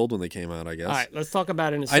 9 years old when they came out. I guess. All right, let's talk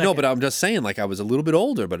about it in a I second. know, but I'm just saying, like I was a little bit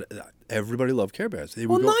older, but everybody loved Care Bears. They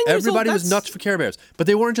would Well, 9 years old, everybody was that's- nuts for Care Bears, but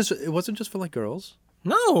they weren't just. It wasn't just for like girls.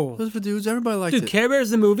 No. It was for dudes. Everybody liked Dude, it. Care Bears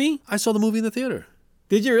the movie? I saw the movie in the theater.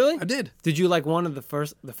 Did you really? I did. Did you like the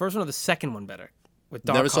first one or the second one better? With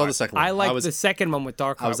Dark Never saw Heart? the second one. I I liked was- the second one with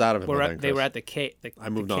Dark Heart. I was out of it by then, They were Chris. at the I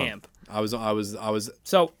moved the on. camp. I was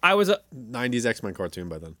So I was a 90s X-Men cartoon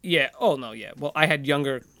by then. yeah. Oh no, yeah. Well, I had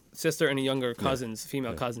younger sister and younger cousins,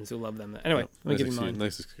 female cousins who loved them. Anyway, let me give you mine.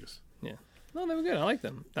 Nice excuse. Yeah. No, they were good. I like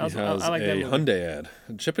them. That was, He has I like that a movie. Hyundai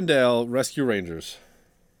ad. Chippendale Rescue Rangers.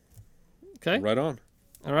 Okay. Right on.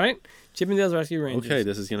 All right. Chippendales Rescue Rangers. Okay,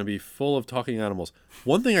 this is going to be full of talking animals.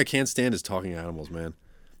 One thing I can't stand is talking animals, man.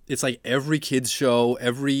 It's like every kid's show,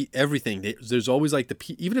 everything. There's always like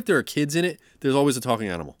even if there are kids in it, there's always a talking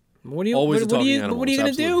animal. What are you? Always a what are talking you? animal. What are you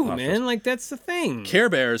It's gonna do, absolutely preposterous. man? Like that's the thing. Care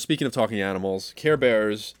Bears, speaking of talking animals, Care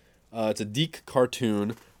Bears, it's a Deke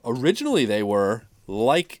cartoon. Originally, they were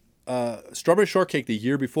like Strawberry Shortcake the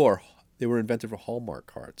year before. They were invented for Hallmark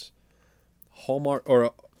cards. Hallmark,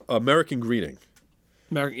 or American Greeting.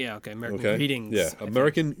 American Okay? Greetings. Yeah, I think.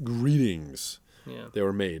 American Greetings. Yeah. They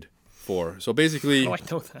were made for. So basically, Oh, I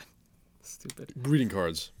know that. Stupid. greeting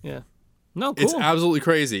cards. Yeah. No, cool. It's absolutely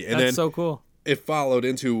crazy. And That's then so cool. it followed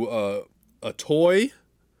into a toy,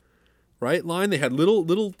 right, line. They had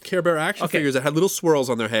little Care Bear action Okay. figures that had little swirls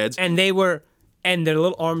on their heads. And their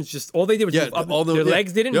little arms just all they did was move up. Their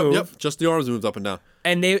legs didn't move. Yep, just the arms moved up and down.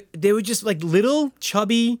 And they were just like little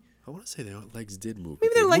chubby. I want to say their legs did move. Maybe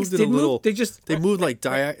but their they legs moved in a did move. little- They just They moved like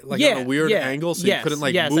on a weird angle, so yes, you couldn't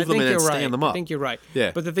like yes, move I them think and then you're right. stand them up. I think you're right.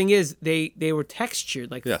 Yeah. But the thing is, they were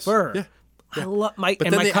textured like Yes. fur. Yeah. I love my. But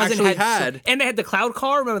and then my they cousin actually had, and they had the cloud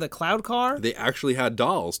car. Remember the cloud car? They actually had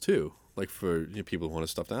dolls too, like for people who wanted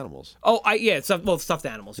stuffed animals. Oh, stuffed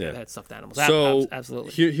animals. Yeah, they had stuffed animals. So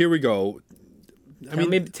Absolutely. here we go.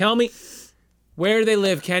 Tell me, where do they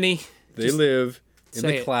live, Kenny? They live in say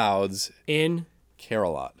the it. clouds. In.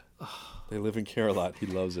 Carolot. They live in Carolot. He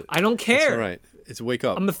loves it. I don't That's care. all right. It's wake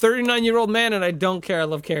up. I'm a 39-year-old man and I don't care. I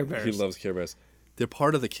love Care Bears. He loves Care Bears. They're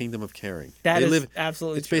part of the kingdom of caring. That they is live,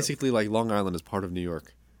 absolutely It's true. basically like Long Island is part of New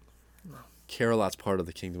York. Carolot's part of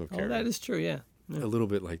the kingdom of Oh, caring. that is true. Yeah. A little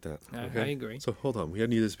bit like that. I Okay? agree. So hold on. We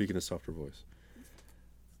need to speak in a softer voice.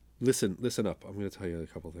 Listen up. I'm going to tell you a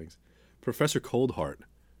couple of things. Professor Coldheart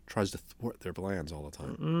tries to thwart their plans all the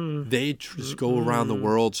time. They just go around the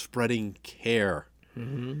world spreading care.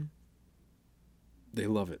 They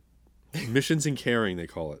love it. Missions in caring, they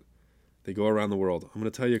call it. They go around the world. I'm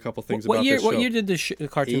going to tell you a couple things What about year? this show. What year did the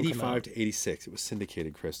cartoon come 85 out? to 86. It was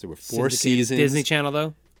syndicated, Chris. There were Syndicated. seasons. Disney Channel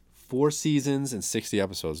though. 4 seasons and 60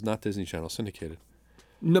 episodes. Not Disney Channel, syndicated.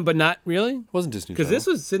 No, but not really. It wasn't Disney Because Channel. this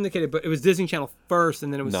was syndicated, but it was Disney Channel first,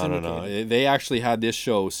 and then it was no. syndicated. They actually had this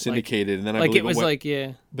show syndicated, and then I Like believe it was went, like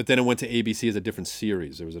yeah. But then it went to ABC as a different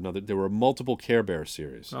series. There were multiple Care Bear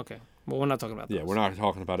series. Okay. Well, we're not talking about those. Yeah, we're not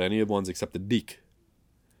talking about any of the ones except the Deke.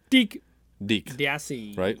 Deke. Deek,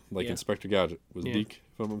 right? Like Yeah. Inspector Gadget was Yeah. Deke,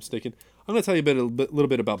 if I'm not mistaken. I'm going to tell you a little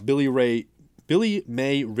bit about Billy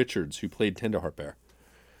Mae Richards, who played Tenderheart Bear.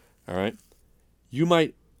 All right? You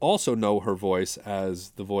might also know her voice as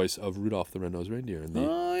the voice of Rudolph the Red-Nosed Reindeer in the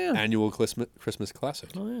Oh yeah. annual Christmas classic.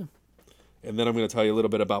 Oh yeah. And then I'm going to tell you a little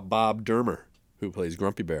bit about Bob Dermer, who plays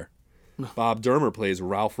Grumpy Bear. Bob Dermer plays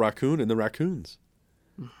Ralph Raccoon in the Raccoons.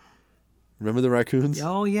 Remember the Raccoons?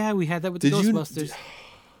 Oh yeah, we had that with the Did you- Ghostbusters.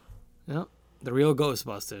 Yep. The real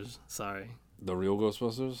Ghostbusters. Sorry. The real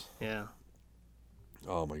Ghostbusters? Yeah.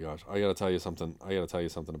 Oh my gosh. I got to tell you something.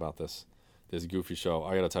 About this goofy show.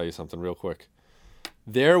 I got to tell you something real quick.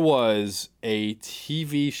 There was a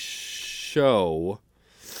TV show,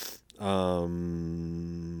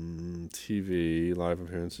 TV live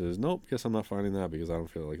appearances. Nope, guess I'm not finding that because I don't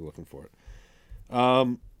feel like looking for it.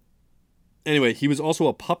 Anyway, he was also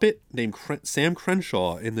a puppet named Sam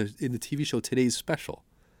Crenshaw in the TV show Today's Special.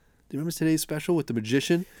 Do you remember Today's Special with the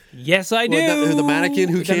magician? Yes, I do. The mannequin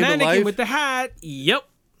who came to life? with the hat. Yep.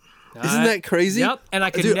 Isn't that crazy? Yep. And I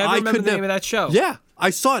could Dude, never remember the name of that show. Yeah, I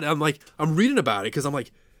saw it. I'm reading about it because I'm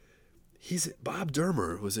like, Bob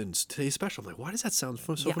Dermer was in Today's Special. I'm like, why does that sound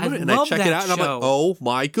so Yeah, familiar? I And I love check it that out, and I'm show. like, oh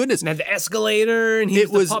my goodness! And had the escalator, and he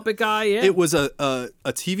was the puppet guy. Yeah. It was a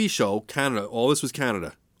TV show, Canada. All this was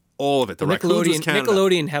Canada. All of it. The Raccoons was Canada.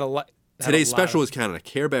 Nickelodeon had a lot. Today's Special was Canada.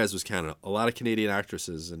 Care Bears was Canada. A lot of Canadian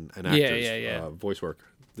actresses and actors, Yeah. voice work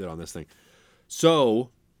did on this thing.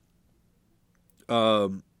 So,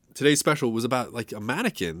 Today's Special was about like a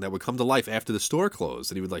mannequin that would come to life after the store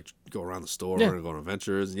closed, and he would like go around the store and go on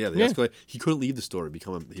adventures. And escalate. He couldn't leave the store.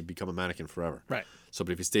 He'd become a mannequin forever. Right. So,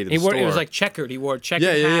 but if he stayed in the store, It was like checkered. He wore a checkered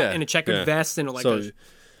hat and a checkered vest and like.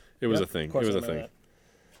 It was a thing. It was a thing.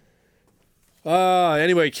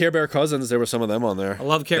 Anyway, Care Bear Cousins. There were some of them on there. I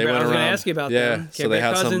love Care Bear. I was going to ask you about them. So Care they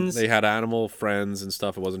Bear had Cousins. They had animal friends and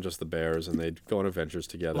stuff. It wasn't just the bears, and they'd go on adventures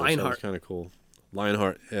together. So it Lionheart. was kind of cool.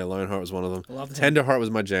 Lionheart. Yeah, Lionheart was one of them. I loved him. Tenderheart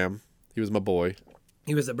was my jam. He was my boy.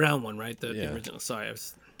 He was the brown one, right? The Yeah. original. Sorry, I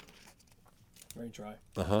was very dry.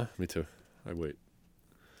 Me too. I wait.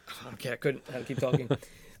 Okay, I couldn't. I had to keep talking.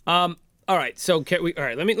 All right, so all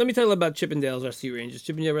right. Let me tell you a little about Chippendale's Rescue Rangers.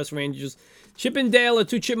 Chippendale Rescue Rangers. Chippendale are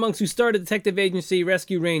two chipmunks who started a detective agency,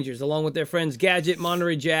 Rescue Rangers, along with their friends Gadget,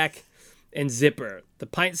 Monterey Jack, and Zipper. The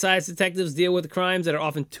pint-sized detectives deal with crimes that are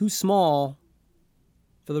often too small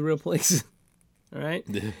for the real police. All right,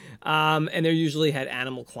 and they usually had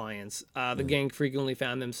animal clients. The gang frequently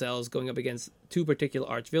found themselves going up against two particular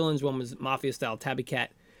arch villains. One was mafia-style Tabby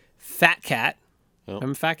Cat, Fat Cat. Oh.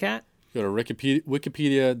 Remember Fat Cat? Go to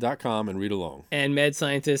Wikipedia.com and read along. And mad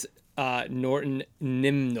scientist Norton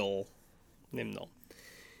Nimnol.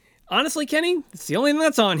 Honestly, Kenny, it's the only thing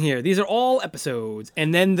that's on here. These are all episodes,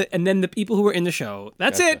 and then the people who were in the show.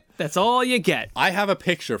 That's Gotcha. it. That's all you get. I have a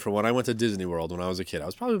picture from when I went to Disney World when I was a kid. I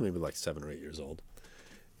was probably maybe like 7 or 8 years old.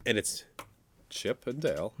 And it's Chip and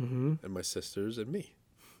Dale and my sisters and me.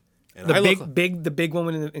 And The big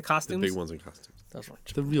one in the costumes. big ones in costumes. Those weren't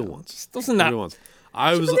The real ones. Those are The not. real ones.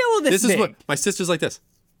 I was. Chip and Dale are this is what big. my sister's like this.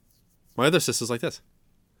 My other sister's like this.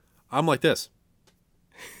 I'm like this.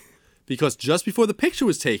 Because just before the picture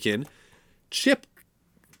was taken, Chip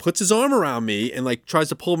puts his arm around me and like tries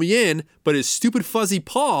to pull me in, but his stupid fuzzy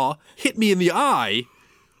paw hit me in the eye,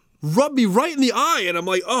 rubbed me right in the eye, and I'm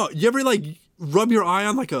like, oh, you ever like rub your eye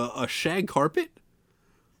on like a shag carpet?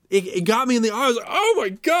 It got me in the eye. I was like, oh my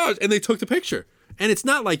gosh. And they took the picture. And it's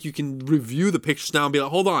not like you can review the pictures now and be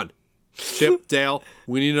like, hold on. Chip, Dale,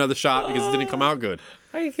 we need another shot because it didn't come out good.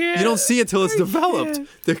 I can't. You don't see it till it's developed.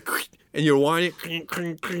 can't. And you're whining.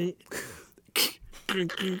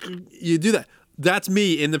 You do that. That's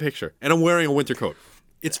me in the picture. And I'm wearing a winter coat.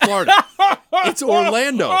 It's Florida. It's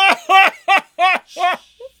Orlando.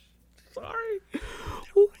 Sorry.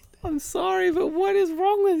 I'm sorry, but what is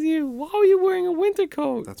wrong with you? Why are you wearing a winter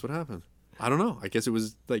coat? That's what happened. I don't know. I guess it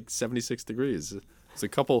was like 76 degrees. It's a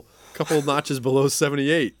couple notches below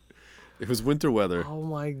 78. It was winter weather. Oh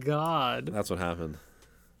my God. That's what happened.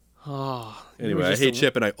 Oh. Anyway, I hate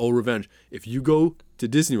Chip and I owe revenge. If you go to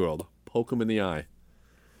Disney World, poke him in the eye.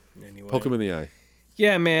 Anyway. Poke him in the eye.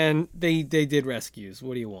 Yeah, man. They did rescues.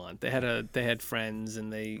 What do you want? They had friends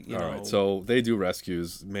and they you know. All right, so they do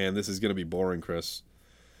rescues. Man, this is gonna be boring, Chris.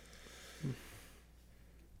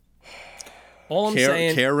 All I'm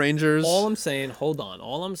saying. Care Rangers. All I'm saying. Hold on.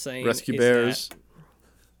 All I'm saying. Rescue is Bears.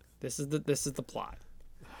 that this is the plot.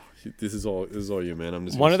 This is all you, man. I'm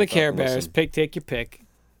just One gonna of the sit back Care and Bears, listen. take your pick,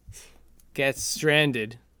 gets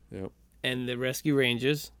stranded, Yep. and the Rescue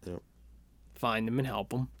Rangers Yep. find him and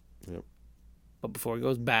help him. Yep. But before he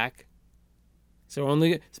goes back, so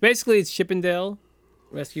basically it's Chippendale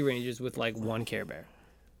Rescue Rangers with like one Care Bear.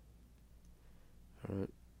 All right.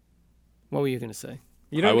 What were you gonna say?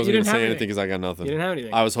 I wasn't gonna say anything because I got nothing. You didn't have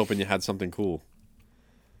anything. I was hoping you had something cool,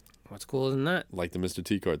 What's cooler than that? like the Mr.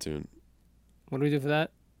 T cartoon. What do we do for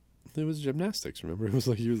that? It was gymnastics. Remember, it was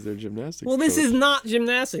like he was their gymnastics. Well, this coach. is not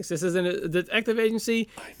gymnastics. This is a detective agency.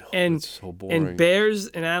 I know. and it's so boring. and bears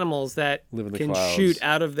and animals that Live in the can clouds. shoot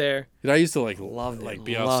out of their. Dude, I used to like Loved it, like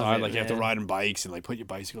be love outside, it, like you have to man. ride in bikes and like put your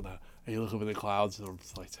bicycle down and you look up in the clouds and I'm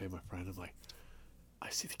just like saying to my friend, I'm like, I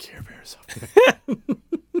see the Care Bears up there.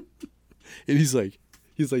 And he's like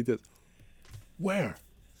this. Where?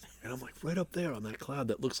 And I'm like, right up there on that cloud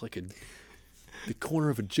that looks like the corner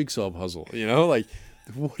of a jigsaw puzzle. You know, like,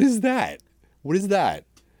 what is that? What is that?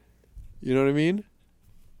 You know what I mean?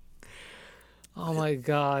 Oh my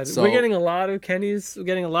God, So- we're getting a lot of Kenny's. We're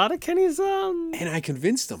getting a lot of Kenny's. And I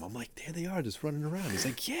convinced him. I'm like, there they are, just running around. He's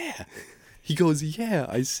like, yeah. He goes, yeah,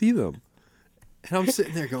 I see them. And I'm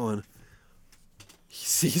sitting there going, he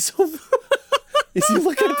sees them? Is he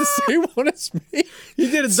looking at the same one as me?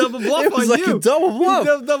 He did a double bluff It was on like you. a double bluff.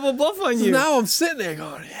 He did a double bluff on So you. now I'm sitting there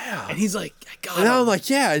going, yeah. And he's like, I got And now him. I'm like,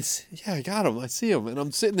 yeah, I got him. I see him. And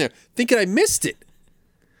I'm sitting there thinking I missed it.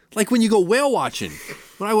 Like when you go whale watching.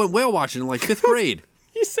 When I went whale watching in like 5th grade.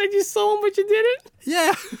 You said you saw him, but you didn't.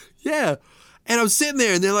 Yeah, yeah. And I'm sitting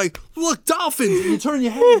there, and they're like, "Look, dolphins!" And you turn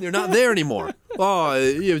your head, and they're not there anymore. Oh,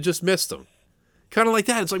 you just missed them. Kind of like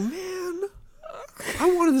that. It's like, man,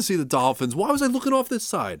 I wanted to see the dolphins. Why was I looking off this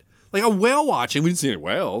side? Like I'm whale watching. We didn't see any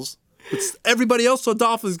whales. Everybody else saw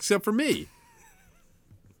dolphins except for me.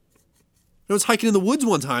 I was hiking in the woods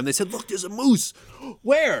one time. They said, "Look, there's a moose."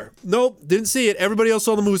 Where? Nope, didn't see it. Everybody else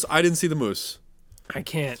saw the moose. I didn't see the moose. I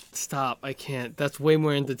can't stop. I can't. That's way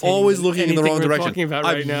more entertaining. Always than looking in the anything wrong we're direction. Talking about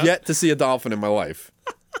I've right now. yet to see a dolphin in my life.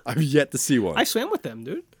 I've yet to see one. I swam with them,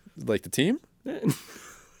 dude. Like the team?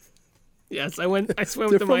 Yes, I went. I swam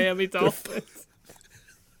They're with the from- Miami Dolphins.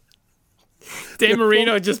 Dan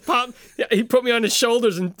Marino just popped. Yeah, he put me on his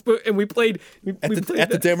shoulders and we played. We At played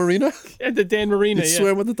the Dan Marina? at the Dan Marino. You Yeah.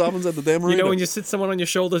 swam with the dolphins at the Dan Marina? You know when you sit someone on your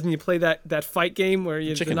shoulders and you play that fight game where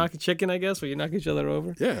you Chicken. knock a chicken, I guess, where you knock each other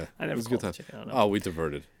over. Yeah. I never it was a called good time. it chicken, I don't know. Oh, we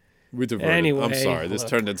diverted. I'm Anyway, sorry. This look.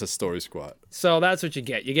 turned into Story Squad. So that's what you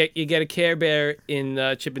get. You get a Care Bear in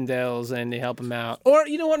Chippendales, and they help him out. Or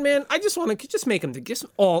you know what, man? I just want to just make them just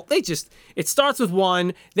all. It starts with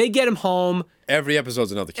one. They get him home, Every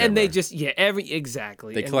episode's another Care and they Bear. just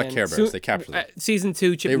exactly. They And collect then Care Bears. They capture them. Season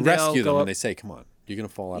 2, They Chippendale. rescue them go and up- they say, come on, you're going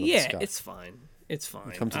to fall out of the Yeah, sky. it's fine. It's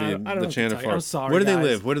fine. Come to I the don't know what to Chandler tell you. I'm Farm. sorry. Where do they guys.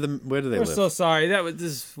 live? Where do they We're live? so sorry. That was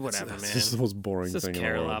this whatever, man. This is the most boring Just thing in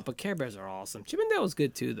care the a world. lot, but Care Bears are awesome. Chippendale was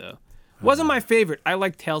good too, though. Wasn't my favorite. I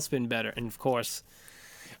like Tailspin better, and of course.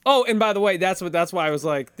 Oh, and by the way, that's why I was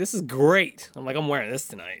like, this is great. I'm like, I'm wearing this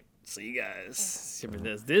tonight. So you guys,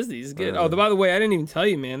 Chippendale's Disney's good. Oh, by the way, I didn't even tell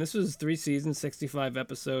you, man. This was 3 seasons, 65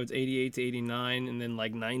 episodes, 88 to 89, and then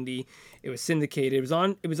like 90. It was syndicated. It was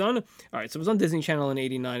on. All right, so it was on Disney Channel in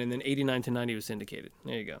 89, and then 89 to 90 was syndicated.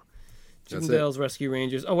 There you go. That's Chippendale's Rescue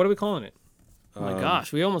Rangers. Oh, what are we calling it? Oh my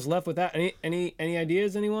gosh, we almost left with that. Any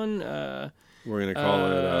ideas? Anyone? We're going to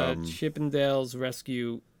call it... Chippendale's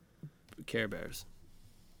Rescue Care Bears.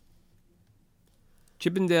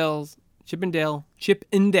 Chippendale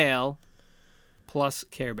plus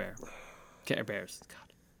Care Bear. Care Bears.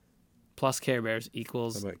 God. Plus Care Bears how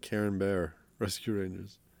equals. about Karen Bear, Rescue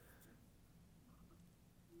Rangers?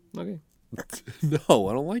 Okay. No,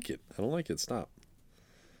 I don't like it. I don't like it. Stop.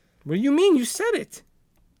 What do you mean? You said it.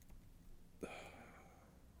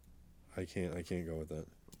 I can't go with that.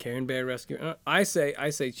 Karen Bear Rescue. I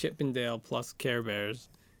say Chippendale plus Care Bears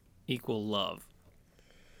equal love.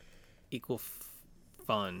 Equal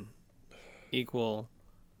fun. Equal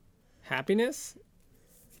happiness.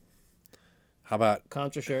 How about...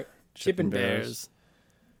 Contra shirt. Chippin' Bears.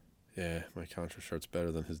 Yeah, my Contra shirt's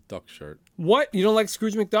better than his duck shirt. What? You don't like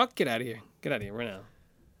Scrooge McDuck? Get out of here. Get out of here right now.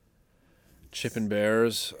 Chippin'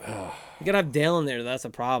 Bears. Oh, You gotta have Dale in there. That's a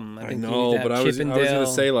problem. I think you know, need to have but I was gonna Chippendale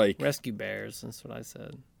say, like- Rescue Bears. That's what I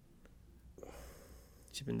said.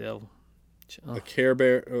 Chippendale. Oh, a Care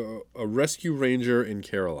Bear... a Rescue Ranger in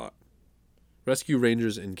Care-a-Lot. Rescue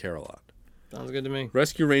Rangers in Care-a-Lot. sounds good to me.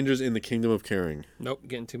 Rescue Rangers in the Kingdom of Caring. Nope,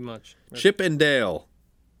 getting too much. Chip and Dale.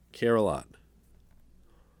 Care-a-Lot.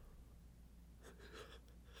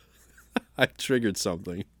 I triggered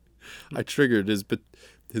something. I triggered his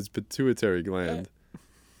pituitary gland.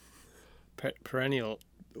 Perennial.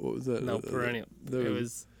 What was that? No, perennial. It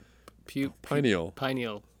was pineal.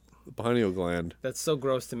 Pineal. The pineal gland. That's so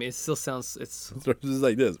gross to me. It still sounds. It's It's just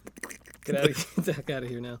like this. get out of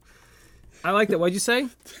here now. I like that. What'd you say?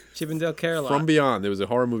 Chippendale Care From Beyond. There was a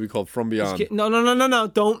horror movie called From Beyond. No.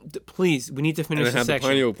 Don't. Please. We need to And finish it the had the section.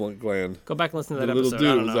 pineal gland. Go back and listen to The that little episode. I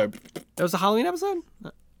dude don't was know. like, That was a Halloween episode?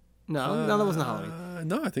 No, that wasn't Halloween.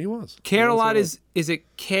 no, I think it was. Care a lot is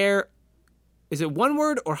it care? Is it one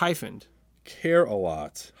word or hyphened? Care a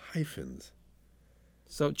lot. Hyphens.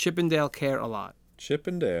 So Chippendale Care a lot.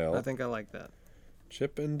 Chippendale. I think I like that.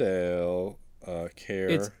 Chippendale. Care.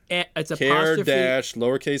 It's Care apostrophe. dash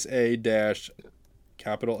lowercase a dash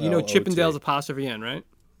capital L. You know Chippendale's apostrophe N, right?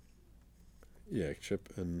 Yeah, Chip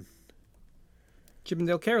and.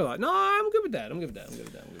 Chippendale Care a lot. No, I'm good with that.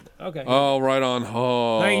 Okay. Oh, right on.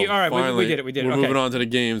 Oh, Thank you. All right, we finally. did it. We're Okay. moving on to the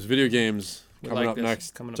games. Video games coming like up this.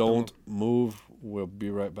 next. Coming up, Don't move. We'll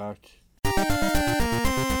be right back.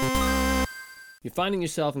 You're finding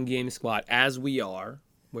yourself in Game Squad, as we are,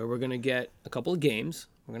 where we're going to get a couple of games.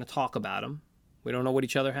 We're going to talk about them. We don't know what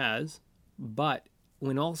each other has. But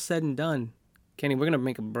when all's said and done, Kenny, we're going to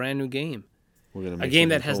make a brand new game. We're gonna A make game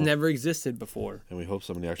that something has cool. never existed before. And we hope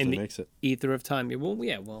somebody In actually the makes it. ether of time. Yeah,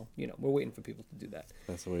 well, we're waiting for people to do that.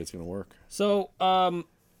 That's the way it's gonna work. So,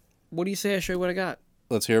 what do you say I show you what I got?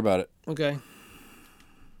 Let's hear about it. Okay.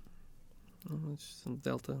 Oh, it's some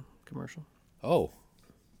Delta commercial. Oh,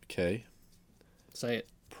 okay. Say it.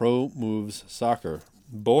 Pro Moves Soccer.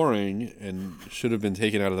 Boring and should have been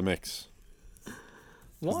taken out of the mix. 'Cause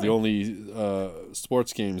Why? the only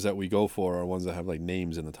sports games that we go for are ones that have like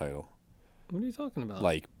names in the title, What are you talking about?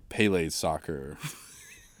 like Pele's Soccer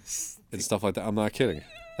and stuff like that. I'm not kidding.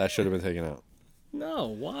 That should have been taken out No,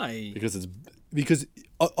 why? because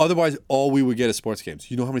otherwise all we would get is sports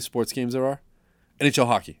games. You know how many sports games there are? NHL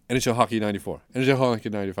Hockey, NHL Hockey 94, NHL Hockey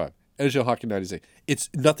 95, NHL Hockey 96. It's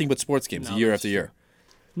nothing but sports games No, year that's after year.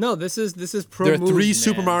 No, this is Pro There are Moves, 3 man.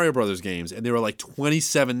 Super Mario Brothers games, and there are like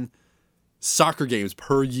 27 soccer games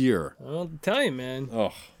per year. I'll tell you, man.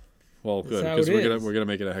 Oh, well, good, how because it is. we're gonna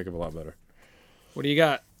make it a heck of a lot better. What do you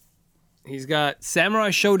got? He's got Samurai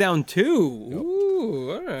Showdown 2.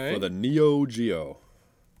 Ooh, all right. For the Neo Geo.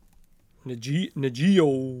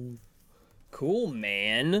 Nagio. Cool,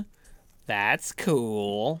 man. That's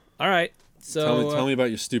cool. All right. So Tell me about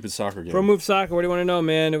your stupid soccer game. Pro Move Soccer. What do you want to know,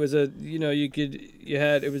 man? It was it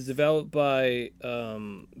was developed by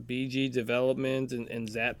BG Development and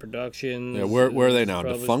Zat Productions. Yeah, where are they now?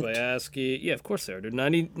 Published Defunct? by ASCII. Yeah, of course they are. They're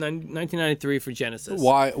 1993 for Genesis.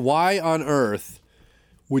 Why on earth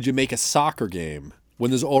would you make a soccer game when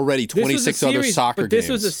there's already This was a 26 other series, soccer but this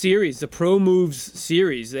games? was a series, the Pro Moves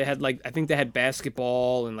series. They had I think they had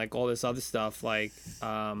basketball and like all this other stuff. Like,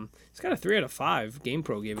 it's got a 3 out of 5.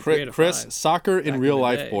 GamePro gave it 3 out of 5. Chris, soccer in real the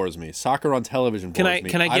life day. bores me. Soccer on television bores me.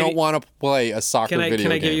 can I I give don't you- want to play a soccer video game.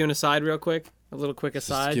 Can I give you an aside real quick? A little quick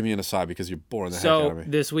aside. Just give me an aside because you're boring the heck out So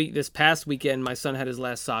of me. this past weekend, my son had his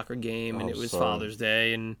last soccer game, and Oh, it was sorry. Father's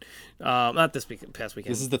Day, and not this weekend, past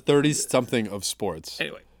weekend. This is the 30-something of sports.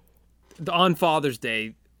 Anyway, on Father's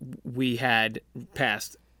Day, we had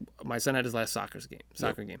passed. My son had his last soccer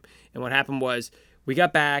game, and what happened was we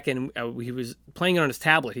got back, and he was playing it on his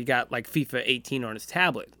tablet. He got like FIFA 18 on his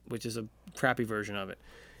tablet, which is a crappy version of it.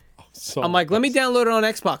 So I'm like, let me download it on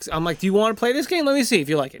Xbox. I'm like, do you want to play this game? Let me see if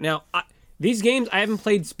you like it. Now, these games, I haven't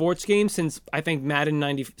played sports games since I think Madden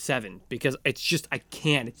 97 because it's just, I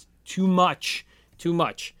can't. It's too much.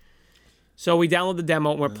 So we download the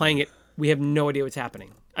demo and we're playing it. We have no idea what's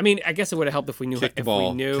happening. I mean, I guess it would have helped if we knew. Kick the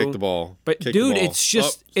ball. We knew. Kick the ball. But Kick the dude, ball. it's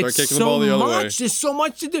just Start it's kicking so the ball the other way. much. There's so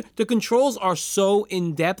much to do. The controls are so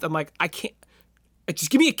in depth. I'm like, I can't. Just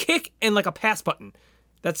give me a kick and like a pass button.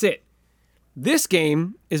 That's it. This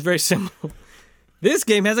game is very simple. This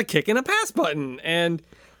game has a kick and a pass button, and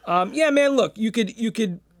yeah, man. Look, you could.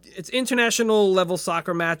 It's international level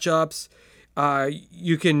soccer matchups.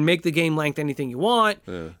 You can make the game length anything you want.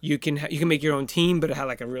 Yeah. You can make your own team, but it had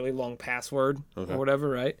like a really long password or whatever,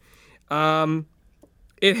 right?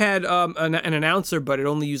 It had an announcer, but it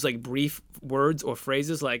only used like brief words or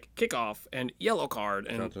phrases like kickoff and yellow card,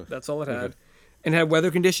 and Gotcha. that's all it had. And it had weather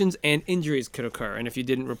conditions and injuries could occur, and if you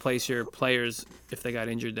didn't replace your players, if they got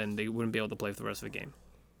injured, then they wouldn't be able to play for the rest of the game.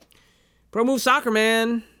 Pro Move Soccer,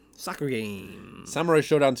 man. Soccer game. Samurai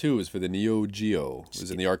Showdown 2 is for the Neo Geo. It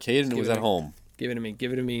was in the arcade and it was at home. Give it to me.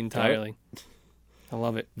 Give it to me entirely. I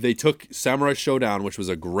love it. They took Samurai Showdown, which was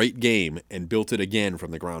a great game, and built it again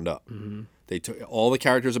from the ground up. Mm-hmm. They took all the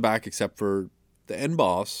characters are back except for the end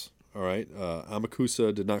boss. All right,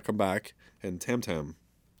 Amakusa did not come back, and Tam Tam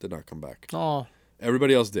did not come back. Oh,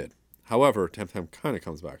 Everybody else did. However, Temtem kind of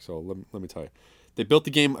comes back. So let me tell you, they built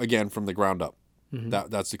the game again from the ground up.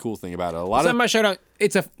 That's the cool thing about it. A lot Samurai Showdown.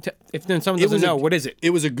 If someone doesn't know, what is it? It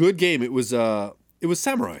was a good game. It was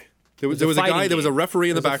Samurai. There was a guy. There was a referee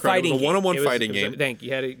in the background. It was a one-on-one fighting game. Thank you.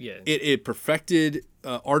 Yeah. It perfected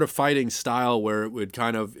art of fighting style where it would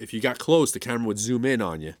kind of, if you got close, the camera would zoom in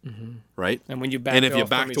on you, right? And when you backed if you off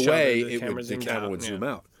backed from each away, other, the camera would zoom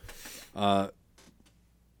out.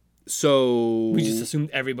 We just assumed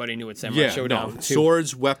everybody knew what Samurai Showdown. Too.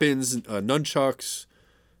 Swords, weapons, nunchucks.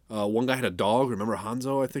 One guy had a dog. Remember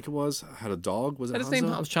Hanzo? I think it was had a dog. Was it his Hanzo? name?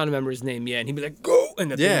 I was trying to remember his name. Yeah, and he'd be like, "Go!"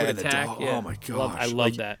 and the thing would attack. The dog. Yeah. Oh my gosh! I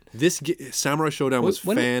love that. This Samurai Showdown was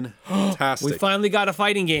fantastic. We finally got a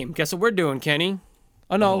fighting game. Guess what we're doing, Kenny?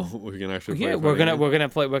 Oh no, we can actually. Yeah, we're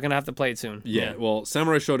gonna have to play it soon. Yeah. Well,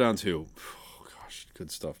 Samurai Showdown 2. Oh gosh,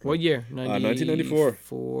 good stuff. Man. What year?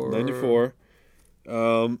 1994. 94.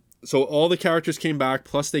 So all the characters came back,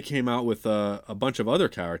 plus they came out with a bunch of other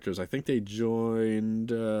characters. I think they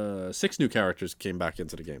joined 6 new characters came back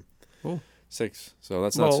into the game. Cool. 6. So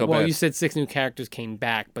that's not so bad. Well, you said 6 new characters came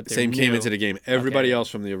back, but they're new. Came into the game. Everybody else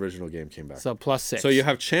from the original game came back. So plus 6. So you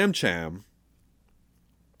have Cham Cham,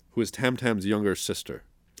 who is Tam Tam's younger sister.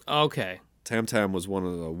 Okay. Tam Tam was one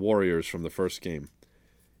of the warriors from the first game.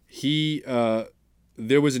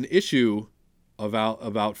 There was an issue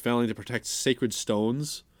about failing to protect sacred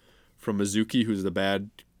stones from Mizuki, who's the bad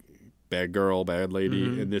girl, bad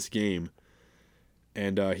lady in this game.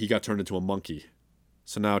 And he got turned into a monkey.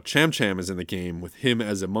 So now Cham Cham is in the game with him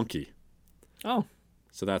as a monkey. Oh.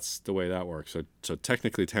 So that's the way that works. So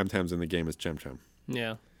technically Tam Tam's in the game as Cham Cham.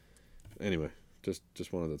 Yeah. Anyway, just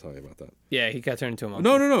wanted to tell you about that. Yeah, he got turned into a monkey.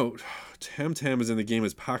 No. Tam Tam is in the game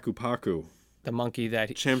as Paku Paku. The monkey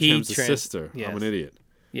that Cham Cham's the sister. Yes. I'm an idiot.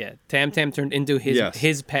 Yeah, Tam Tam turned into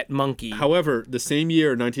his pet monkey. However, the same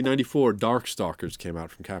year, 1994, Darkstalkers came out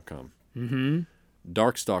from Capcom. Mm-hmm.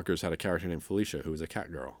 Darkstalkers had a character named Felicia, who was a cat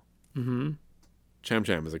girl. Mm-hmm. Cham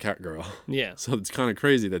Cham is a cat girl. Yeah. So it's kind of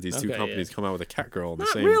crazy that these two companies come out with a cat girl in the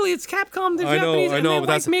same. Not really. It's Capcom. They're Japanese. I know, but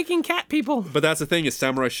that's making cat people. But that's the thing is,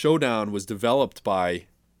 Samurai Showdown was developed by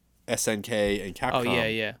SNK and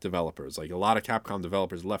Capcom developers. Like a lot of Capcom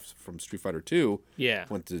developers left from Street Fighter 2. Yeah.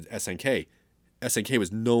 Went to SNK. SNK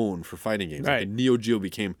was known for fighting games. Right. Like, Neo Geo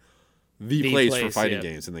became the place for fighting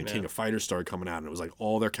games, and then King of Fighters started coming out, and it was like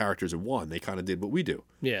all their characters in one. They kind of did what we do.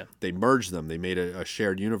 Yeah. They merged them. They made a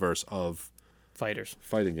shared universe of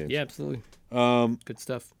fighting games. Yeah, absolutely. Good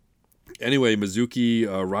stuff. Anyway, Mizuki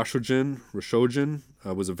Rashojin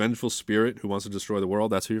was a vengeful spirit who wants to destroy the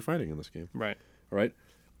world. That's who you're fighting in this game. Right. All right.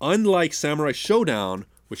 Unlike Samurai Showdown,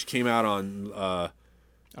 which came out on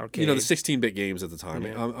Arcade. the 16-bit games at the time.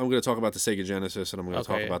 Yeah. I'm going to talk about the Sega Genesis, and I'm going to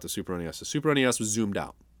talk about the Super NES. The Super NES was zoomed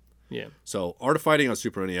out. Yeah. So Art of Fighting on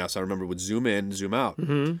Super NES, I remember, would zoom in, zoom out.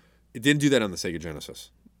 Mm-hmm. It didn't do that on the Sega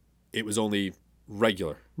Genesis. It was only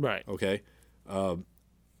regular. Right. Okay.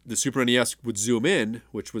 The Super NES would zoom in,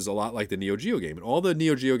 which was a lot like the Neo Geo game. And all the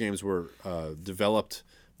Neo Geo games were developed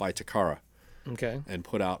by Takara. Okay. And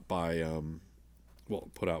put out by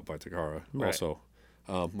Takara also.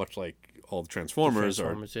 Much like all the Transformers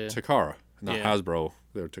are Takara, not Hasbro.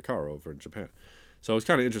 They're Takara over in Japan. So it's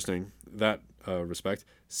kind of interesting that respect.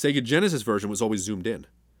 Sega Genesis version was always zoomed in.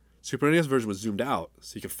 Super NES version was zoomed out,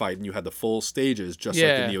 so you could fight, and you had the full stages, just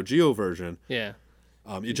like the Neo Geo version. Yeah.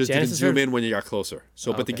 It just didn't zoom in when you got closer.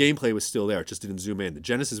 So, but the gameplay was still there. It just didn't zoom in. The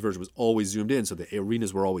Genesis version was always zoomed in, so the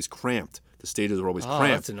arenas were always cramped. The stages were always cramped.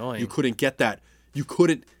 That's annoying. You couldn't get that. You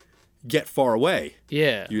couldn't get far away.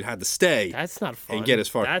 Yeah. You had to stay. That's not fun. And get as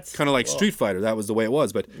far. That's kind of like Street Fighter. That was the way it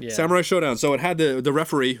was. But Samurai Showdown. So it had the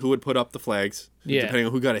referee who would put up the flags, depending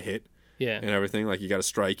on who got a hit. Yeah. And everything. Like you got a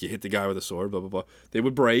strike, you hit the guy with a sword, blah, blah, blah. They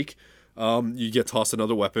would break. You get tossed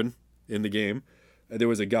another weapon in the game. There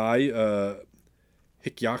was a guy,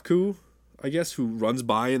 Hikyaku, I guess, who runs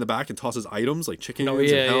by in the back and tosses items like chickens and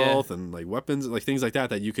health and like weapons, like things like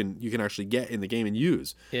that you can actually get in the game and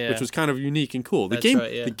use, which was kind of unique and cool.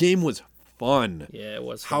 The game was fun. Yeah, it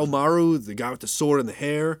was fun. Haomaru, the guy with the sword and the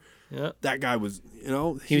hair, yeah, that guy was,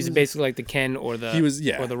 he was basically like the Ken or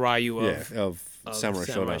the or the Ryu of Samurai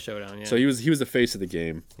Showdown. Yeah. So he was the face of the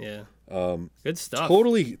game. Yeah. Good stuff.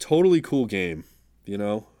 Totally cool game.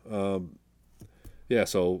 Yeah,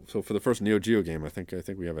 so for the first Neo Geo game, I think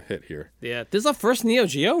we have a hit here. Yeah, this is the first Neo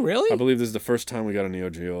Geo, really? I believe this is the first time we got a Neo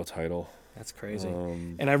Geo title. That's crazy.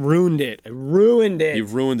 And I ruined it.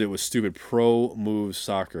 You've ruined it with stupid Pro Moves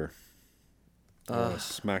Soccer.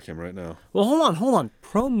 Smack him right now. Well, hold on.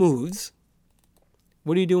 Pro Moves?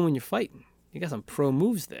 What are you doing when you're fighting? You got some pro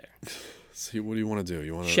moves there. See, what do you want to do?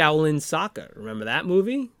 You want Shaolin Soccer. Remember that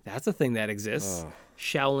movie? That's a thing that exists.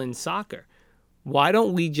 Shaolin Soccer. Why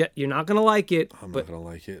don't we just? You're not gonna like it, I'm but not gonna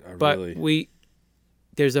like it.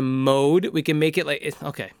 there's a mode we can make it like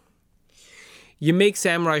okay. You make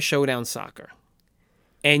Samurai Showdown Soccer,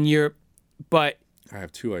 and but I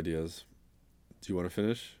have 2 ideas. Do you want to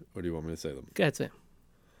finish, or do you want me to say them? go ahead, say.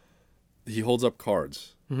 He holds up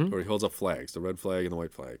cards, or he holds up flags, the red flag and the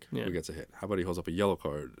white flag. Yeah. Who gets a hit? How about he holds up a yellow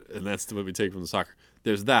card, and that's the what we take from the soccer.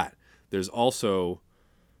 There's that. There's also,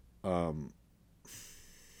 I forgot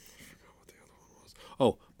what the other one was.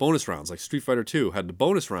 Oh, bonus rounds like Street Fighter 2 had the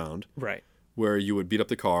bonus round Right, where you would beat up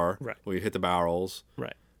the car, Right. where you hit the barrels.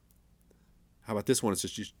 right. How about this one? It's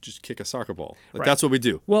just you just kick a soccer ball. Like, Right. That's what we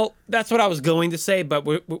do. Well, that's what I was going to say, but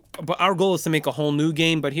but our goal is to make a whole new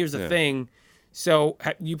game. But here's the Yeah. thing: so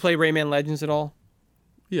you play Rayman Legends at all?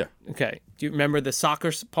 Yeah. Okay. Do you remember the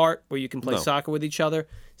soccer part where you can play No. soccer with each other?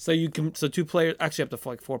 So 2 players, actually up to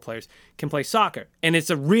 4 players, can play soccer, and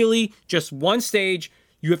it's a really just one stage.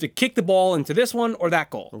 You have to kick the ball into this one or that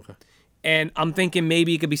goal. Okay. And I'm thinking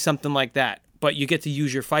maybe it could be something like that. But you get to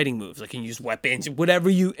use your fighting moves. Like you can use weapons, whatever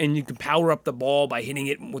and you can power up the ball by hitting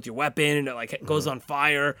it with your weapon, and it like goes on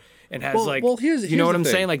fire and has here's you know what the I'm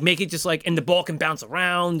thing. saying? Like make it just like, and the ball can bounce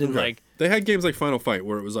around and like They had games like Final Fight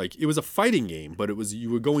where it was a fighting game, but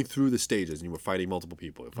you were going through the stages and you were fighting multiple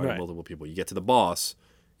people. You're fighting Right. multiple people. You get to the boss,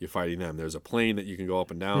 you're fighting them. There's a plane that you can go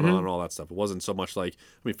up and down on and all that stuff. It wasn't so much like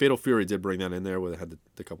Fatal Fury did bring that in there where they had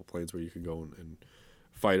the couple planes where you could go and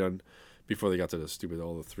fight on before they got to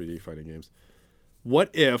all the 3D fighting games.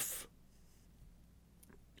 What if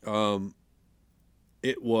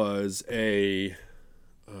it was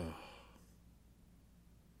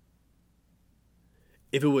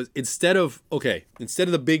if it was instead of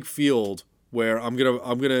the big field where I'm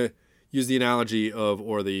gonna use the analogy of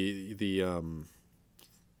or the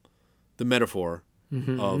metaphor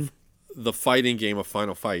of the fighting game of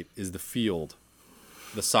Final Fight is the field,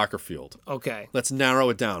 the soccer field. okay. Let's narrow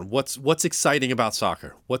it down. What's exciting about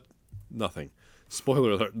soccer? Nothing.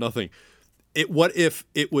 Spoiler alert, nothing. What if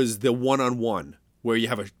it was the one-on-one where you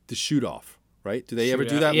have the shoot-off, right? Do they ever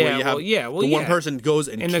do that? Yeah, where you have one person goes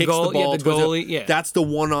and And kicks the goal, the ball. the towards goalie, yeah. That's the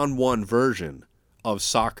one-on-one version of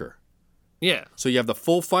soccer. Yeah. So you have the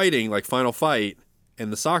full fighting, like Final Fight,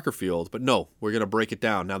 and the soccer field. But no, we're going to break it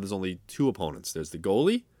down. Now there's only 2 opponents. There's the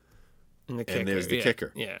goalie, And the kicker. and there's the yeah.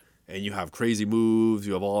 kicker. Yeah. And you have crazy moves.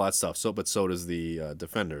 You have all that stuff. So does the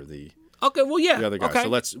defender, the Okay, well yeah. other guy.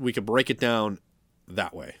 Okay. So we could break it down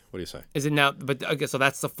that way. What do you say? Is it now but okay, so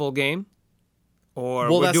that's the full game? Or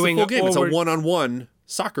Well, we're that's doing the full game. or It's a we're- one-on-one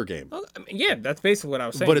soccer game. I mean, yeah, that's basically what I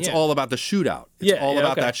was saying. But it's yeah. all about the shootout. It's Yeah, all yeah,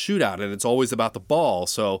 about okay. that shootout, and it's always about the ball.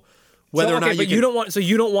 So whether So, or not but you don't want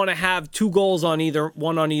you don't want to have 2 goals on either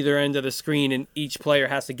end of the screen, and each player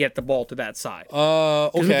has to get the ball to that side.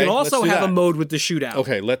 okay. We can also let's do have a that. mode with the shootout.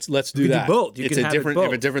 Okay, let's do can do that. both. You It's can a have it different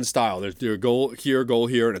both. a different style. There's your goal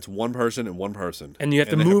here, and it's one person and one person. And you have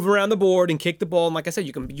to they move around the board and kick the ball. And like I said,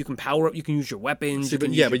 you can power up. You can use your weapons. See, you but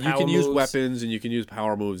can yeah, use but your you can power use moves. weapons and you can use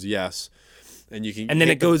power moves. Yes, and you can. And then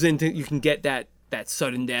hit it goes into you can get that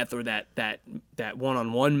sudden death or that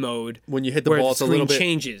one-on-one mode when you hit the where ball. the It's a screen little bit.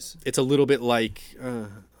 changes. It's a little bit like.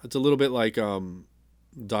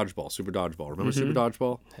 Dodgeball, Super Dodgeball. Remember Super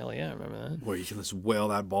Dodgeball? Hell yeah, I remember that. Where you can just whale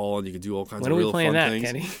that ball and you can do all kinds When of are we real playing fun that, things.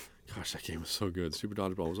 Kenny? Gosh, that game was so good. Super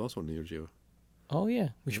Dodgeball was also on Neo Geo. Oh yeah,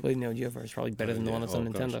 we should play Neo Geo first. Probably better than the one that's on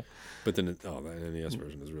gosh. Nintendo. But then, that NES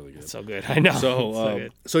version is really good. So good, I know. So,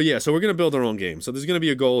 good. so we're gonna build our own game. So there's gonna be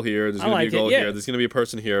a goal here. There's gonna like be a goal it, yeah. here. There's gonna be a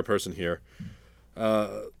person here, a person here.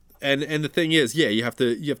 And the thing is, yeah, you have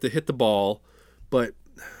to hit the ball, but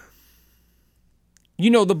You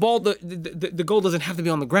know, the ball, the goal doesn't have to be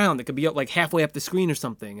on the ground. It could be up like halfway up the screen or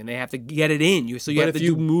something, and they have to get it in. So you But have to if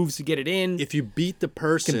you- do moves to get it in. if you beat the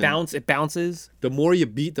person, It bounces. the more you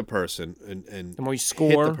beat the person and The more you hit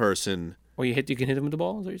score. the person. Or you can hit them with the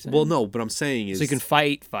ball. Is what you're saying? Well, no, but I'm saying is so you can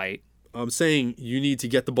fight. I'm saying you need to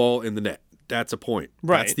get the ball in the net. That's a point.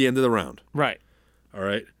 Right. That's the end of the round. Right. All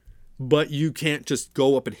right. But you can't just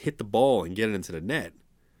go up and hit the ball and get it into the net.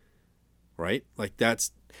 Right? Like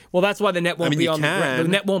that's Well, that's why the net won't mean, be you on the ground. The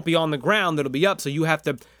can. net won't be on the ground. It'll be up. So you have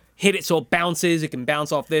to hit it so it bounces. It can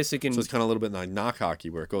bounce off this. It can. so it's kind of a little bit like knock hockey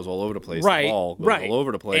where it goes all over the place. right. The ball goes right. all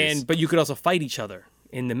over the place. But you could also fight each other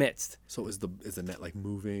in the midst. So is the net like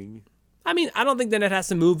moving? I mean, I don't think the net has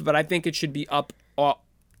to move, but I think it should be up,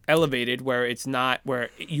 elevated, where it's not where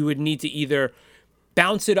you would need to either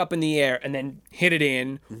bounce it up in the air and then hit it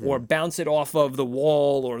in, or bounce it off of the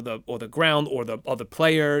wall or the ground or the other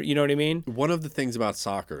player. You know what I mean? One of the things about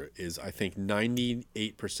soccer is I think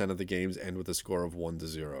 98% of the games end with a score of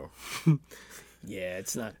 1-0. Yeah,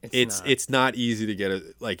 it's not. It's not easy to get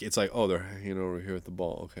it. Like it's like, oh, they're hanging over here with the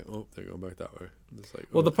ball. Okay, oh, they're going back that way. It's like,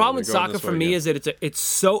 well, the okay, problem with they're going soccer this for way me again. is that it's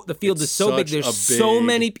so the field It's is so big. such There's a so big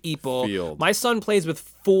many people. field. My son plays with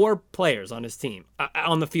 4 players on his team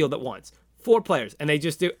on the field at once. 4 players, and they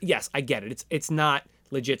just do. Yes, I get it. It's not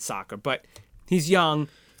legit soccer, but he's young,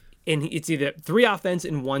 and it's either 3 offense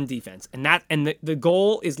and 1 defense, and the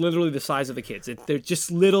goal is literally the size of the kids. They're just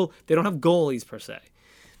little. They don't have goalies per se,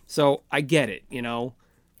 so I get it.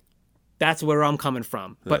 That's where I'm coming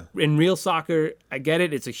from. But in real soccer, I get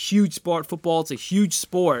it. It's a huge sport. Football, it's a huge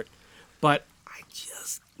sport. But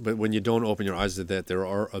But when you don't open your eyes to that, there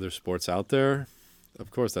are other sports out there.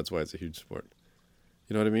 Of course, that's why it's a huge sport.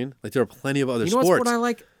 You know what I mean? Like there are plenty of other you know sports. what sport I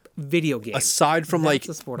like? Video games. Aside from That's like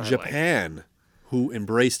the sport I Japan, who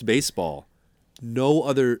embraced baseball, no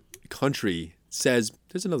other country says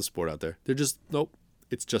there's another sport out there. They're just nope.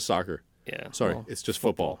 It's just soccer. Yeah. Sorry, well, it's just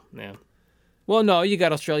football. Yeah. Well, no, you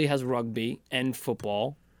got Australia has rugby and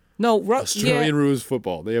football. No, Australian rules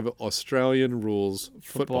football. They have Australian rules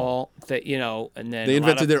football. That and then They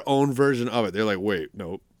invented their own version of it. They're like, wait,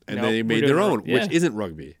 nope, and Nope, they we're made doing their it. own, Yeah. which isn't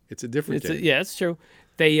rugby. It's a different game. Yeah, it's true.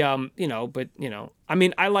 They I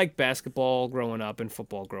mean, I like basketball growing up and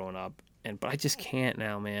football growing up, but I just can't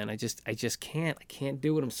now, man. I just can't. I can't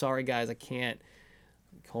do it. I'm sorry, guys. I can't.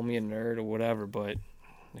 Call me a nerd or whatever, but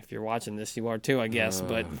if you're watching this, you are too, I guess.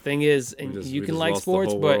 But the thing is, and you we can just like lost the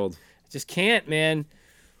sports, whole but world. I just can't, man.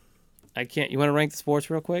 I can't. You want to rank the sports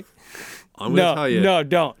real quick? I'm gonna tell you. No,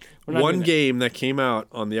 don't. We're not One doing that. game that came out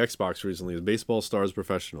on the Xbox recently is Baseball Stars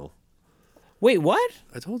Professional. Wait, what?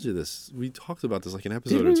 I told you this. We talked about this like an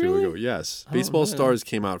episode Did or we 2 really? ago. Yes. Baseball really? Stars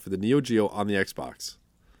came out for the Neo Geo on the Xbox.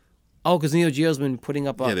 Oh, because Neo Geo's been putting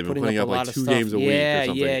up. Yeah, they've been putting up a lot like of 2 stuff. games a week or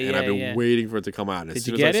something. Yeah, and I've been yeah. waiting for it to come out. And as Did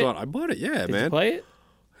soon you as get I saw it? it, I bought it. Yeah, Did man. you play it?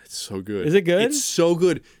 It's so good. Is it good? It's so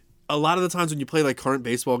good. A lot of the times when you play like current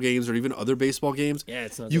baseball games or even other baseball games, Yeah,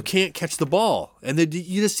 it's not you good. can't catch the ball, and then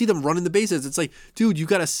you just see them running the bases. It's like, dude, you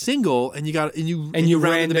got a single, and you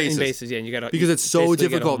ran the bases. Yeah, and you got to Because it's so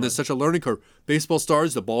difficult and it's such a learning curve. Baseball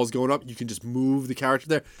Stars, the ball's going up, you can just move the character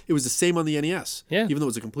there. It was the same on the NES. Yeah. Even though it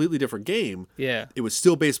was a completely different game, Yeah. it was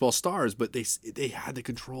still Baseball Stars, but they had the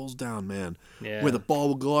controls down, man. Yeah. Where the ball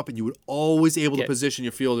would go up and you would always able to Get- position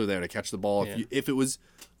your fielder there to catch the ball Yeah. if it was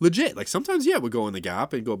legit. Like sometimes, yeah, it would go in the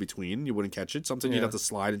gap and go between. You wouldn't catch it. Sometimes you'd Yeah. have to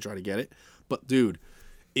slide and try to get it. But dude,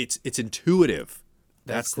 it's intuitive.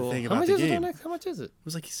 That's cool. the thing How about much the is it game. on How much is it? It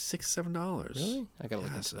was like $6-7. Really? I gotta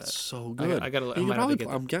look Yes, into that. it's so I good. I gotta. I You might can have to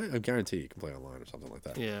probably, get that. I guarantee you can play online or something like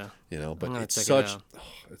that. Yeah. You know, but gonna it's check it such out.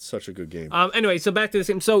 it's such a good game. Anyway, so back to this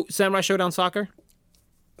game. So Samurai Showdown Soccer.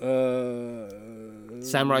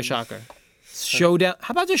 Samurai Soccer. Showdown.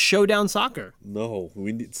 How about just Showdown Soccer? No,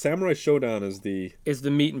 we need Samurai Showdown is the Is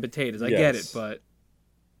the meat and potatoes. I get it, Yes. but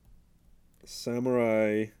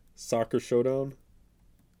Samurai Soccer Showdown.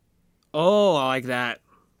 oh, I like that.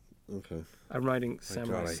 Okay. I'm writing My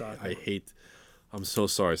Samurai God, Soccer. I hate. I'm so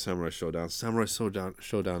sorry, Samurai Showdown. Samurai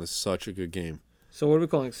Showdown is such a good game. So what are we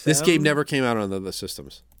calling This game never came out on the other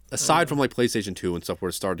systems. Aside from like PlayStation 2 and stuff where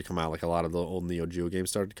it started to come out, like a lot of the old Neo Geo games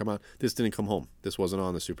started to come out, this didn't come home. This wasn't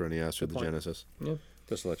on the Super NES or the Genesis. Yeah.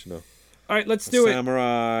 Just to let you know. All right, let's do it.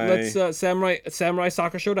 Samurai Let's Samurai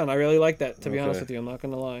Soccer Showdown. I really like that. To be honest Okay. with you, I'm not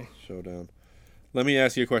gonna lie. Showdown. Let me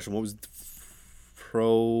ask you a question. What was the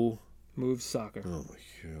pro? Move soccer. Oh my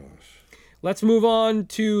gosh. Let's move on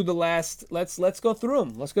to the last. Let's go through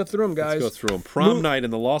them. Let's go through them, guys. Let's go through them. Prom Night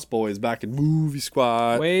and the Lost Boys back in Movie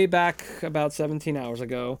Squad. Way back about 17 hours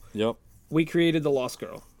ago, Yep. we created the Lost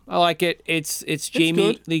Girl. I like it. It's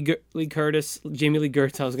Jamie Lee Curtis. Jamie Lee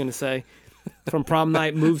Gertz, I was gonna say. From Prom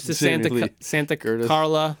Night, moves to Jamie Lee Santa Curtis.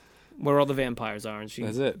 Carla, where all the vampires are, and she.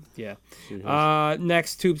 That's it. Yeah.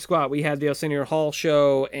 Next Tube Squad, we had the Arsenio Hall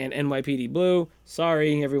show and NYPD Blue.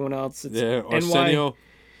 Sorry, everyone else. It's Yeah. NY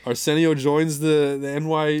Arsenio joins the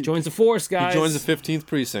NY. joins the force, guys. He joins the 15th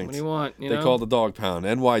precinct. What do you want? You They know? call it the Dog Pound.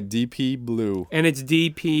 NYDP Blue. And it's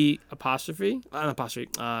DP apostrophe, not apostrophe,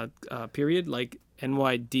 period, like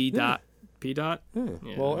NYD dot P dot. Yeah.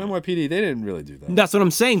 Well, NYPD, they didn't really do that. That's what I'm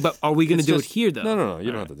saying. But are we going to It's do just- it here though? No. You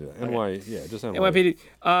don't have to do that. Just NY.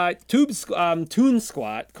 NYPD. Toon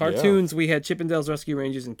Squad cartoons. We had Chippendales Rescue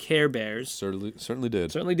Rangers and Care Bears. Certainly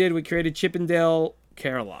did. Certainly did. We created Chippendale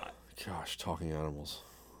Care-a-Lot. Gosh, talking animals.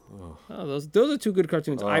 Oh, those are two good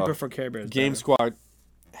cartoons. I prefer Care Bears. Game better. Squad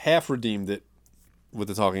half redeemed it with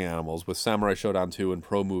the talking animals with Samurai Showdown 2 and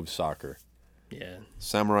Pro Move Soccer. Yeah.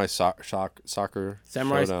 Soccer.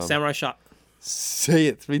 Samurai Shot. Say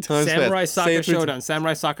it 3 times Samurai fast. Say Soccer it 3 Showdown.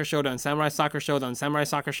 Samurai Soccer Showdown. Samurai Soccer Showdown. Samurai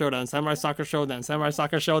Soccer Showdown. Samurai Soccer Showdown. Samurai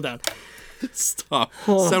Soccer Showdown. Stop.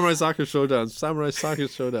 Samurai Soccer Showdown. Samurai Soccer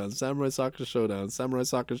Showdown. Samurai Soccer Showdown. Samurai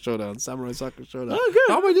Soccer Showdown. Samurai Soccer Showdown. Oh,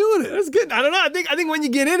 good. How am I doing it? That's good. I don't know. I think when you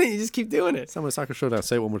get in it, you just keep doing it. Samurai Soccer Showdown.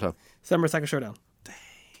 Say it one more time. Samurai Soccer Showdown.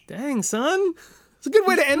 Dang, son. It's a good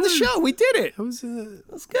way to end the show. We did it. That was it.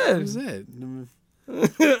 That's good. That was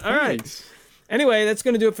it. All right. Anyway, that's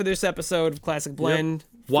going to do it for this episode of Classic Blend.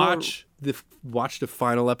 Watch the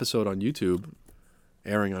final episode on YouTube,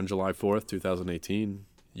 airing on July 4th, 2018.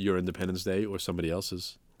 Your Independence Day or somebody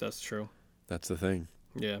else's. That's true. That's the thing.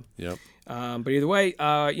 Yeah. Yep. But either way,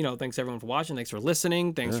 thanks everyone for watching. Thanks for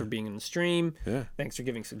listening. Thanks for being in the stream. Yeah. Thanks for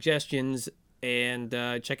giving suggestions. And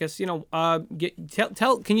check us.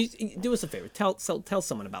 Can you do us a favor? Tell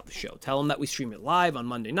someone about the show. Tell them that we stream it live on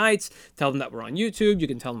Monday nights. Tell them that we're on YouTube. You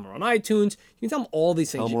can tell them we're on iTunes. You can tell them all these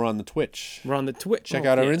things. Tell them we're on the Twitch. We're on the Twitch. Check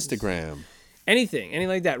out our Instagram. Anything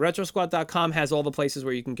like that. Retrosquad.com has all the places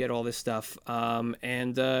where you can get all this stuff.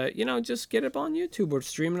 Just get it on YouTube. We're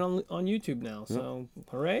streaming on YouTube now. So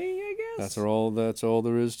hooray, I guess. That's all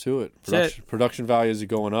there is to it. Production values are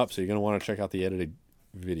going up, so you're gonna want to check out the edited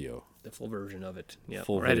video. The full version of it. Yeah.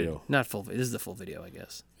 Full video. Not full. This is the full video, I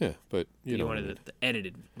guess. Yeah, but you wanted the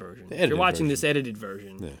edited version. If you're watching this edited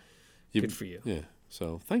version, good for you. Yeah.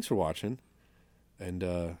 So thanks for watching,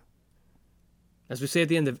 and as we say at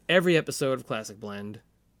the end of every episode of Classic Blend,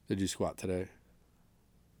 did you squat today?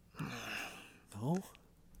 No.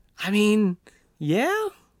 I mean, yeah.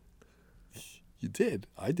 You did.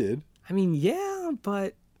 I did. I mean, yeah,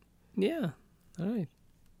 but yeah. All right.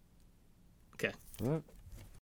 Okay. All right.